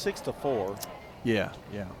Rod? 6-4. Yeah.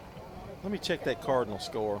 Let me check that Cardinal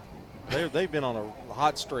score. They've been on a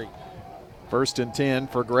hot streak. First and 10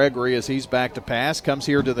 for Gregory as he's back to pass. Comes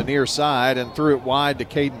here to the near side and threw it wide to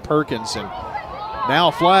Caden Perkins. And now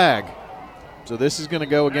a flag. So this is going to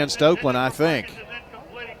go against Oakland, I think.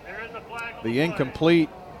 The incomplete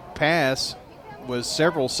pass was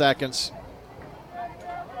several seconds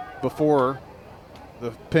before the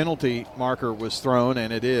penalty marker was thrown,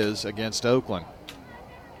 and it is against Oakland.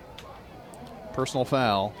 Personal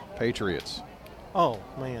foul, Patriots. Oh,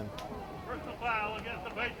 man. Personal foul against the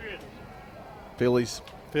Patriots. Phillies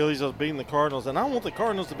are beating the Cardinals, and I want the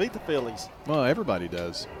Cardinals to beat the Phillies. Well, everybody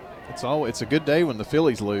does. It's a good day when the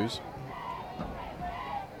Phillies lose.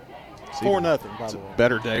 4-0, by It's the a way.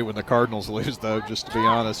 better day when the Cardinals lose, though, just to be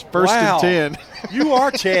honest. First Wow. and 10. You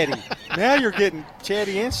are chatty. Now you're getting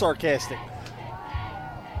chatty and sarcastic.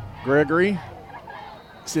 Gregory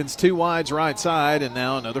sends two wides right side, and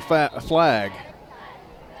now another flag.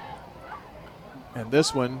 And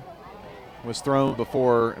this one was thrown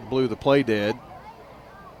before it blew the play dead.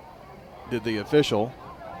 Did the official.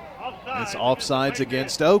 It's offsides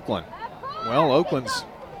against Oakland. Well, Oakland's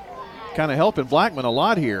kind of helping Blackman a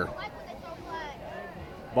lot here.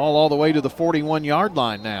 Ball all the way to the 41-yard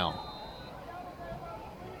line now.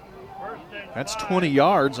 That's 20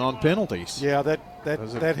 yards on penalties. Yeah, that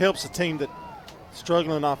helps a team that's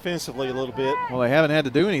struggling offensively a little bit. Well, they haven't had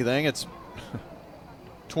to do anything. It's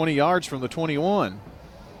 20 yards from the 21.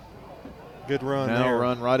 Good run now there.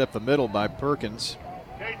 Run right up the middle by Perkins.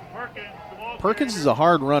 Perkins is a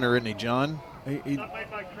hard runner, isn't he, John?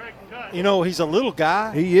 You know, he's a little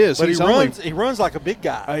guy. He is. But he runs like a big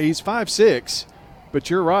guy. He's 5'6", but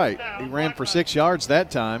you're right. He ran for 6 yards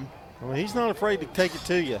that time. Well, he's not afraid to take it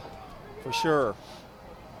to you, for sure.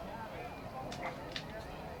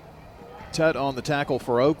 Tutt on the tackle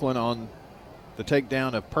for Oakland on the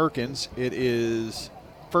takedown of Perkins. It is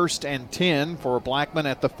first and 10 for Blackman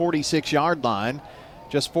at the 46-yard line.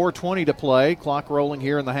 Just 4:20 to play. Clock rolling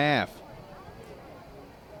here in the half.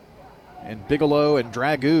 And Bigelow and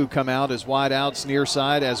Dragoo come out as wideouts near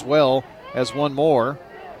side, as well as one more.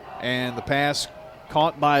 And the pass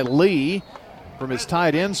caught by Lee from his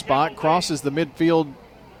tight end spot, crosses the midfield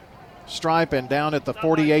stripe and down at the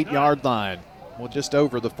 48-yard line. Well, just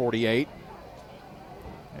over the 48.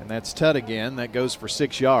 And that's Tutt again. That goes for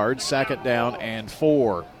 6 yards. Second down and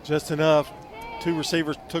 4. Just enough. Two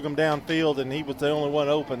receivers took him downfield, and he was the only one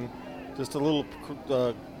open. Just a little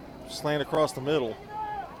slant across the middle.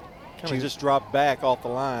 Kind of just dropped back off the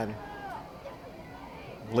line.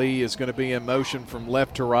 Lee is going to be in motion from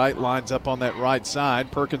left to right, lines up on that right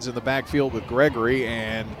side. Perkins in the backfield with Gregory,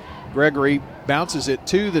 and Gregory bounces it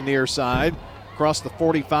to the near side, across the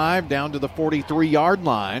 45, down to the 43-yard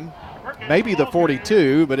line. Maybe the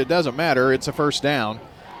 42, but it doesn't matter. It's a first down.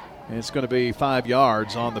 And it's going to be 5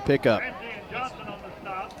 yards on the pickup.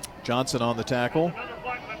 Johnson on the tackle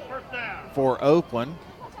for Oakland.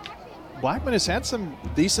 Blackman has had some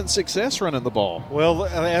decent success running the ball. Well,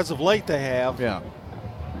 as of late they have. Yeah.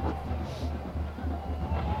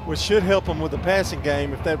 Which should help them with the passing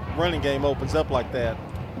game if that running game opens up like that.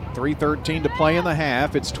 3:13 to play in the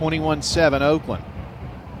half. It's 21-7 Oakland.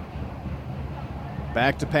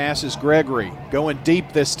 Back to pass is Gregory. Going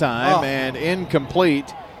deep this time and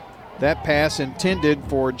incomplete. That pass intended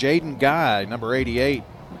for Jaden Guy, number 88.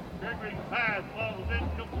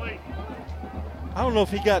 I don't know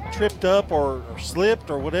if he got tripped up or slipped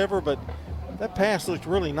or whatever, but that pass looked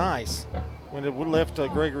really nice when it left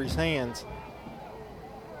Gregory's hands.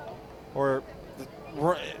 Or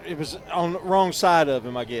it was on the wrong side of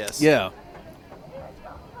him, I guess. Yeah.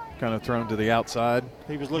 Kind of thrown to the outside.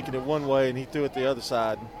 He was looking at one way and he threw it the other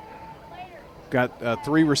side. Got a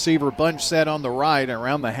 3-receiver bunch set on the right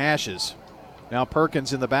around the hashes. Now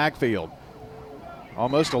Perkins in the backfield.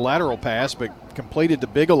 Almost a lateral pass, but completed to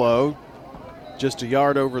Bigelow just a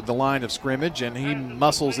yard over the line of scrimmage, and he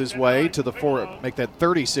muscles his way to the make that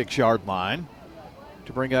 36-yard line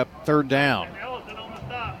to bring up third down.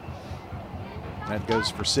 That goes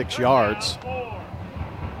for 6 yards.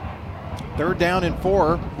 Third down and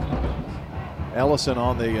 4. Ellison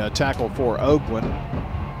on the tackle for Oakland.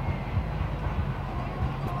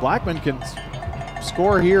 Blackman can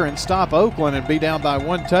score here and stop Oakland and be down by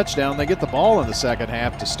 1 touchdown. They get the ball in the second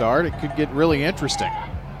half to start. It could get really interesting.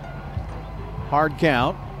 Hard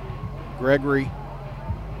count. Gregory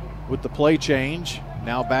with the play change.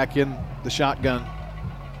 Now back in the shotgun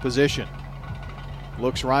position.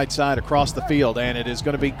 Looks right side across the field, and it is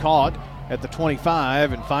going to be caught at the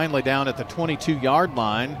 25, and finally down at the 22-yard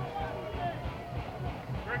line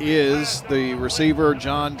is the receiver,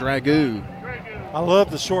 John Dragoo. I love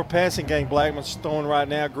the short passing game Blackman's throwing right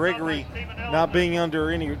now. Gregory not being under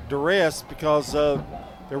any duress because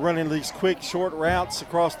they're running these quick short routes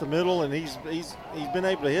across the middle, and he's been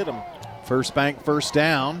able to hit them. First bank, first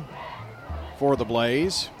down for the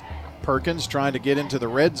Blaze. Perkins trying to get into the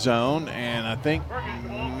red zone, and I think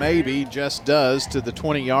maybe just does to the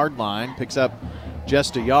 20-yard line. Picks up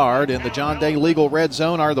just a yard. In the John Day legal red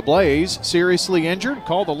zone are the Blaze. Seriously injured?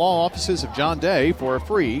 Call the law offices of John Day for a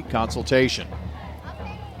free consultation.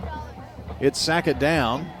 It's second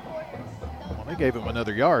down. Well, they gave him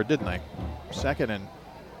another yard, didn't they? Second and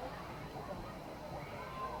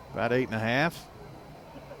about 8.5.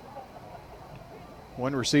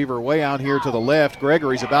 One receiver way out here to the left.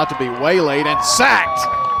 Gregory's about to be waylaid and sacked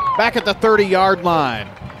back at the 30-yard line.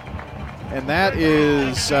 And that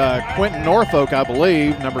is Quentin Norfolk, I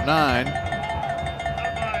believe, number 9.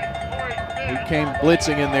 He came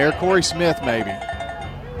blitzing in there. Corey Smith, maybe.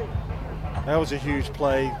 That was a huge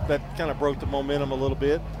play. That kind of broke the momentum a little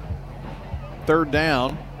bit. Third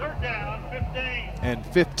down. 15. And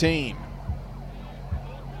 15.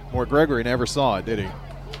 Boy, Gregory never saw it, did he?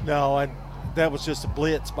 No, that was just a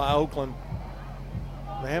blitz by Oakland.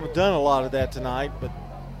 They haven't done a lot of that tonight, but.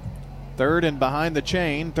 Third and behind the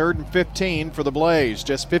chain, 3rd and 15 for the Blaze.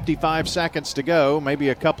 Just 55 seconds to go, maybe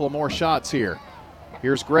a couple of more shots here.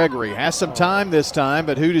 Here's Gregory, has some time this time,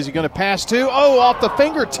 but who is he going to pass to? Oh, off the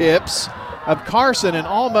fingertips of Carson and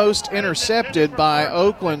almost intercepted by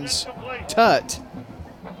Oakland's Tutt.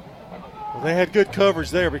 Well, they had good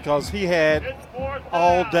coverage there because he had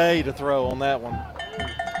all day to throw on that one.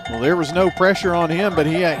 Well, there was no pressure on him, but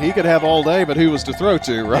he could have all day, but who was to throw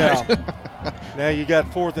to, right? Yeah. Now you got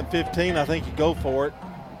 4th and 15. I think you go for it.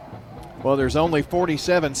 Well, there's only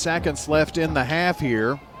 47 seconds left in the half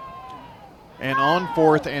here. And on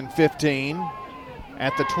 4th and 15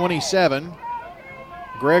 at the 27,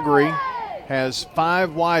 Gregory has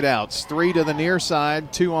 5 wideouts, 3 to the near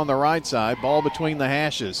side, 2 on the right side. Ball between the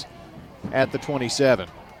hashes at the 27.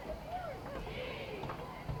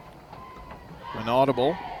 An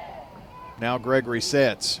audible. Now Gregory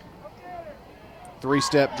sets.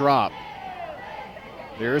 3-step drop.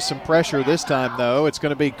 There is some pressure this time, though. It's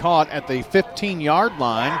going to be caught at the 15-yard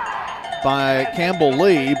line by Campbell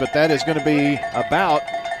Lee, but that is going to be about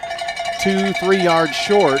 2-3 yards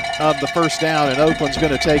short of the first down, and Oakland's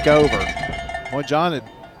going to take over. Well, John,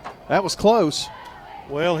 that was close.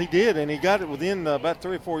 Well, he did, and he got it within about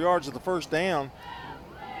 3 or 4 yards of the first down.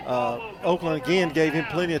 Oakland again gave him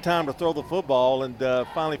plenty of time to throw the football and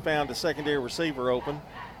finally found a secondary receiver open.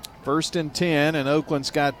 1st and 10, and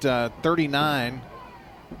Oakland's got 39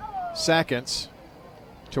 seconds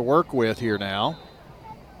to work with here now.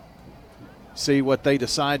 See what they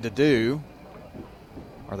decide to do.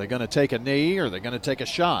 Are they going to take a knee or are they going to take a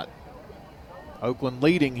shot? Oakland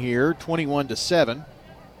leading here 21-7.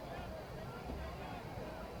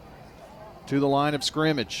 To the line of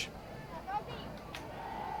scrimmage.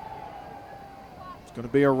 It's going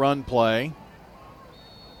to be a run play.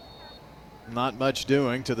 Not much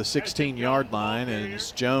doing to the 16-yard line, and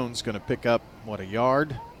it's Jones going to pick up, a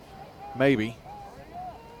yard? Maybe.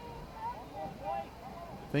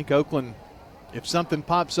 I think Oakland, if something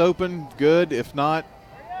pops open, good. If not,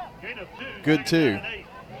 good too.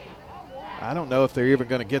 I don't know if they're even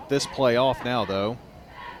going to get this play off now, though.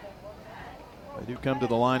 They do come to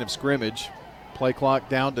the line of scrimmage. Play clock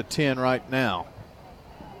down to 10 right now.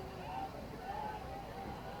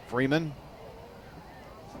 Freeman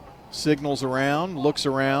signals around, looks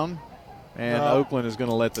around, and Oakland is going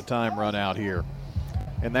to let the time run out here.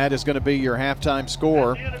 And that is going to be your halftime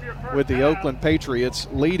score, with the Oakland Patriots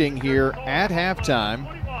leading here at halftime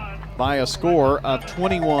by a score of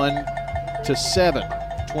 21-7.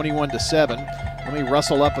 21-7. Let me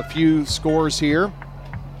rustle up a few scores here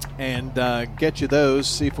and get you those,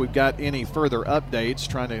 see if we've got any further updates.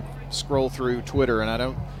 Trying to scroll through Twitter, and I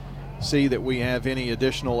don't see that we have any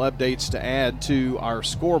additional updates to add to our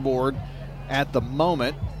scoreboard at the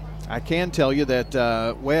moment. I can tell you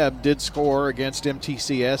that Webb did score against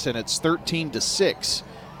MTCS, and it's 13-6.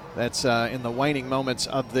 That's in the waning moments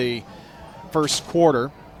of the first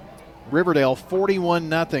quarter. Riverdale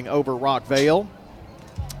 41-0 over Rockvale.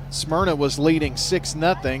 Smyrna was leading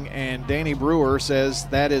 6-0, and Danny Brewer says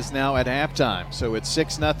that is now at halftime. So it's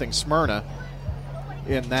 6-0 Smyrna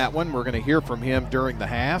in that one. We're going to hear from him during the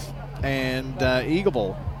half. And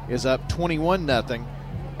Eagleville is up 21-0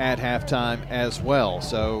 at halftime as well.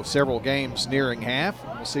 So several games nearing half.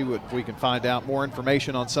 We'll see what we can find out more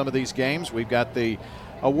information on some of these games. We've got the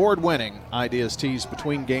award-winning Ideas Tees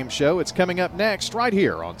Between Game Show. It's coming up next right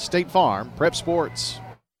here on State Farm Prep Sports.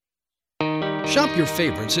 Shop your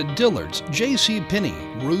favorites at Dillard's,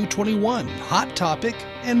 JCPenney, Rue 21, Hot Topic,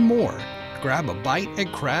 and more. Grab a bite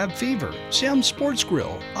at Crab Fever, Sam's Sports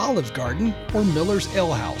Grill, Olive Garden, or Miller's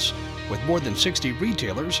Ale House. With more than 60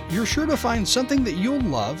 retailers, you're sure to find something that you'll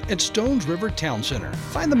love at Stones River Town Center.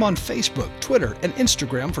 Find them on Facebook, Twitter, and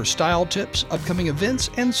Instagram for style tips, upcoming events,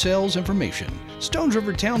 and sales information. Stones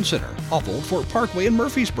River Town Center, off Old Fort Parkway in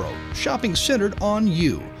Murfreesboro. Shopping centered on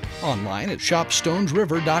you. Online at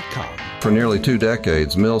shopstonesriver.com. For nearly 2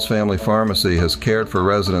 decades, Mills Family Pharmacy has cared for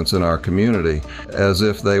residents in our community as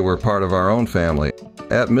if they were part of our own family.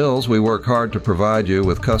 At Mills, we work hard to provide you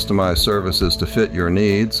with customized services to fit your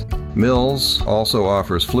needs. Mills also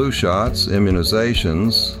offers flu shots,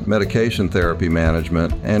 immunizations, medication therapy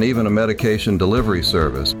management, and even a medication delivery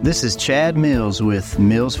service. This is Chad Mills with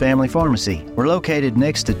Mills Family Pharmacy. We're located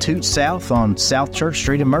next to Toots South on South Church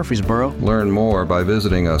Street in Murfreesboro. Learn more by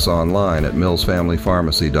visiting us online at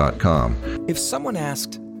millsfamilypharmacy.com. If someone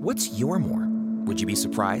asked, "What's your more?" would you be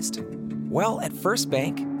surprised? Well, at First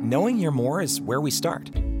Bank, knowing your more is where we start.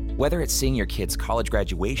 Whether it's seeing your kid's college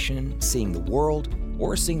graduation, seeing the world,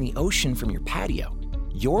 or seeing the ocean from your patio,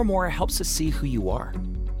 your more helps us see who you are.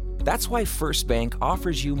 That's why First Bank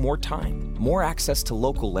offers you more time, more access to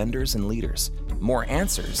local lenders and leaders, more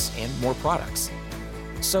answers, and more products.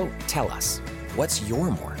 So tell us, what's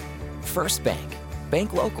your more? First Bank.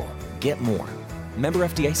 Bank local. Get more. Member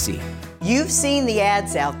FDIC. You've seen the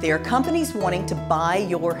ads out there, companies wanting to buy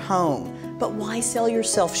your home. But why sell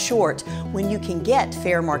yourself short when you can get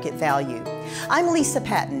fair market value? I'm Lisa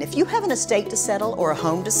Patton. If you have an estate to settle or a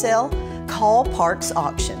home to sell, call Parks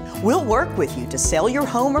Auction. We'll work with you to sell your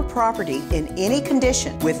home or property in any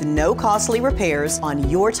condition with no costly repairs on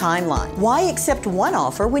your timeline. Why accept one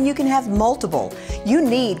offer when you can have multiple? You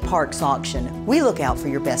need Parks Auction. We look out for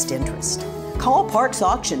your best interest. Call Parks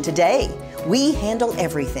Auction today. We handle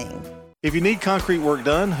everything. If you need concrete work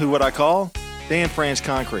done, who would I call? Dan France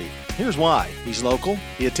Concrete. Here's why. He's local.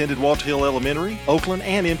 He attended Walter Hill Elementary, Oakland,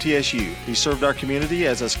 and MTSU. He served our community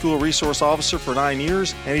as a school resource officer for 9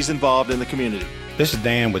 years, and he's involved in the community. This is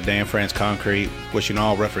Dan with Dan France Concrete, wishing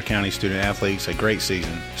all Rutherford County student athletes a great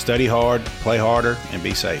season. Study hard, play harder, and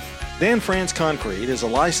be safe. Dan France Concrete is a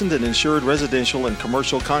licensed and insured residential and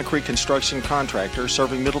commercial concrete construction contractor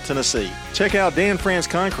serving Middle Tennessee. Check out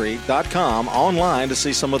danfranceconcrete.com online to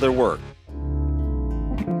see some of their work.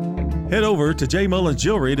 Head over to J. Mullins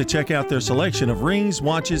Jewelry to check out their selection of rings,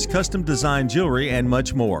 watches, custom designed jewelry, and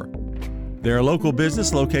much more. They're a local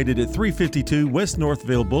business located at 352 West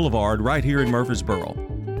Northville Boulevard right here in Murfreesboro.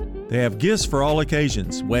 They have gifts for all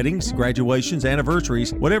occasions, weddings, graduations,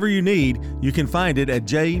 anniversaries, whatever you need, you can find it at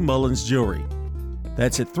J. Mullins Jewelry.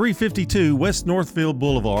 That's at 352 West Northville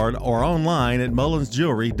Boulevard or online at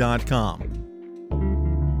mullinsjewelry.com.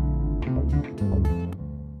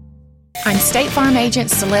 I'm State Farm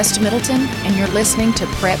Agent Celeste Middleton, and you're listening to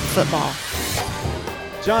Prep Football.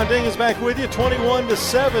 John Ding is back with you.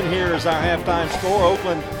 21-7 here is our halftime score.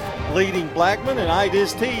 Oakland leading Blackman, and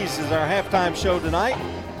Ideas Tees is our halftime show tonight.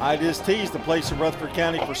 Ideas Tees, the place in Rutherford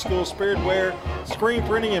County for school spirit wear, screen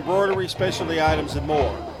printing, embroidery, specialty items, and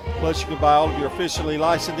more. Plus, you can buy all of your officially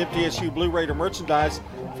licensed MTSU Blue Raider merchandise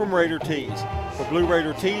from Raider Tees. For Blue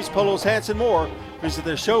Raider tees, polos, hats, and more, visit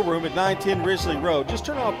their showroom at 910 Risley Road. Just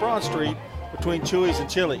turn off Broad Street between Chewy's and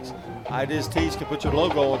Chili's. Ideas Tees can put your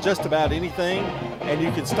logo on just about anything, and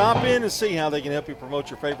you can stop in and see how they can help you promote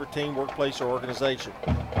your favorite team, workplace, or organization.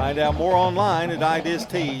 Find out more online at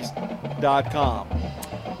ideastees.com.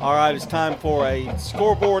 All right, it's time for a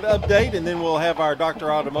scoreboard update, and then we'll have our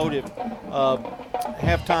Dr. Automotive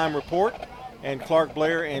halftime report. And Clark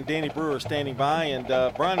Blair and Danny Brewer standing by. And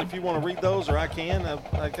Brian, if you want to read those, or I can.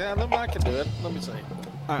 I can do it. Let me see.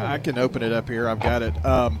 I can open it up here. I've got it.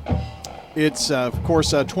 It's, of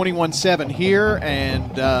course, 21-7 here, and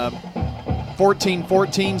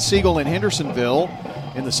 14-14 Siegel in Hendersonville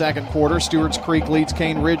in the second quarter. Stewart's Creek leads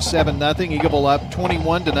Cane Ridge 7-0. Eagleville up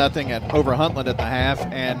 21-0 at over Huntland at the half,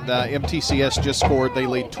 and MTCS just scored. They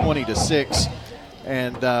lead 20-6.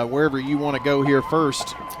 And wherever you want to go here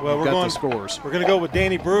first, well, we're got the scores. We're going to go with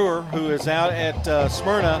Danny Brewer, who is out at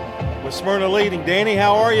Smyrna, with Smyrna leading. Danny,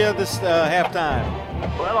 how are you this halftime?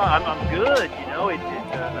 Well, I'm good. You know, it's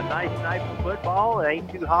a nice night for football. It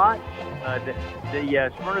ain't too hot.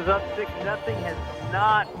 The Smyrna's up 6-0 has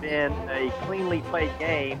not been a cleanly played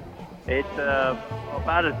game. It's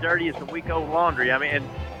about as dirty as a week-old laundry. I mean, and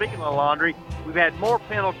speaking of laundry, we've had more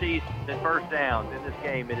penalties than first downs in this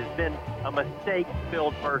game. It has been a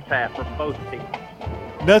mistake-filled first half for both teams.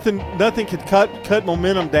 Nothing could cut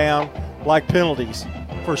momentum down like penalties,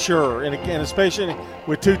 for sure, and especially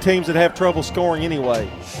with two teams that have trouble scoring anyway.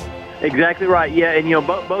 Exactly right. Yeah, and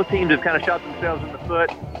both teams have kind of shot themselves in the foot.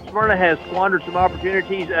 Smyrna has squandered some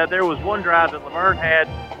opportunities. There was one drive that Laverne had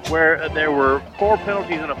where there were 4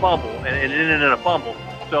 penalties and a fumble, and it ended in a fumble.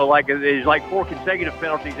 So it was 4 consecutive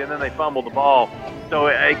penalties, and then they fumbled the ball. So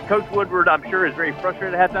Coach Woodward, I'm sure, is very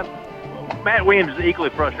frustrated at halftime. Matt Williams is equally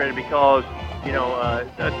frustrated because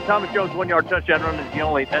Thomas Jones' 1-yard touchdown run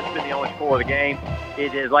is that's been the only score of the game.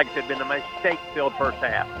 It has, like I said, been a mistake-filled first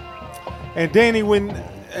half. And Danny, when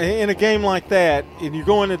in a game like that, and you're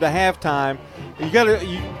going into halftime,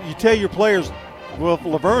 you tell your players, well, for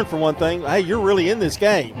Laverne, for one thing, hey, you're really in this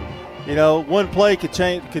game. One play could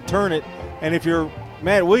turn it. And if you're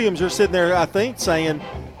Matt Williams, you're sitting there, I think, saying,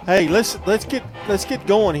 hey, let's get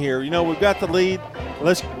going here. We've got the lead.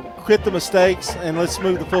 Let's quit the mistakes and let's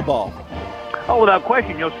move the football. Oh, without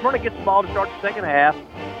question. Smyrna gets the ball to start the second half.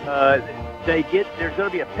 There's going to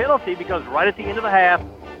be a penalty because right at the end of the half,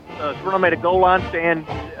 Smyrna made a goal line stand,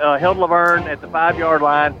 held Laverne at the 5-yard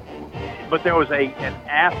line, but there was an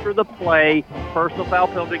after the play personal foul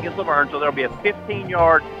penalty against Laverne, so there'll be a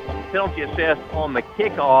 15-yard penalty assessed on the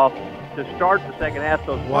kickoff to start the second half.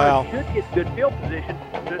 So Smyrna should get good field position,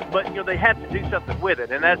 but they have to do something with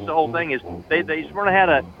it, and that's the whole thing. Is Smyrna had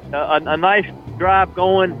a nice drive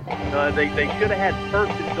going. They should have had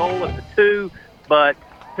first and goal at the 2, but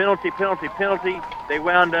penalty. They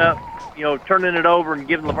wound up turning it over and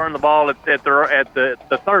giving Laverne the ball at the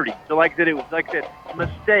 30. So like I said, it was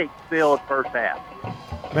mistake-filled first half.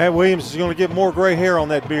 Matt Williams is going to get more gray hair on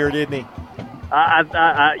that beard, isn't he?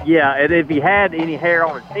 Yeah, and if he had any hair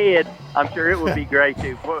on his head, I'm sure it would be great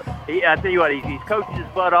too. I tell you what, he's coaching his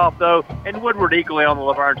butt off though, and Woodward equally on the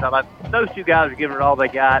Laverne side. Those two guys are giving it all they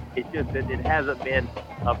got. It's just that it hasn't been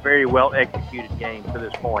a very well executed game to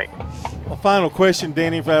this point. A final question,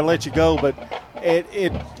 Danny, if I let you go, but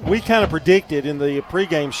we kind of predicted in the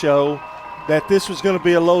pregame show that this was going to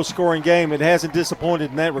be a low-scoring game. It hasn't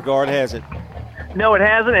disappointed in that regard, has it? No, it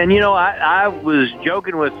hasn't. And, I was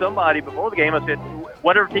joking with somebody before the game. I said,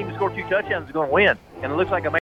 whatever team can score 2 touchdowns is going to win. And it looks like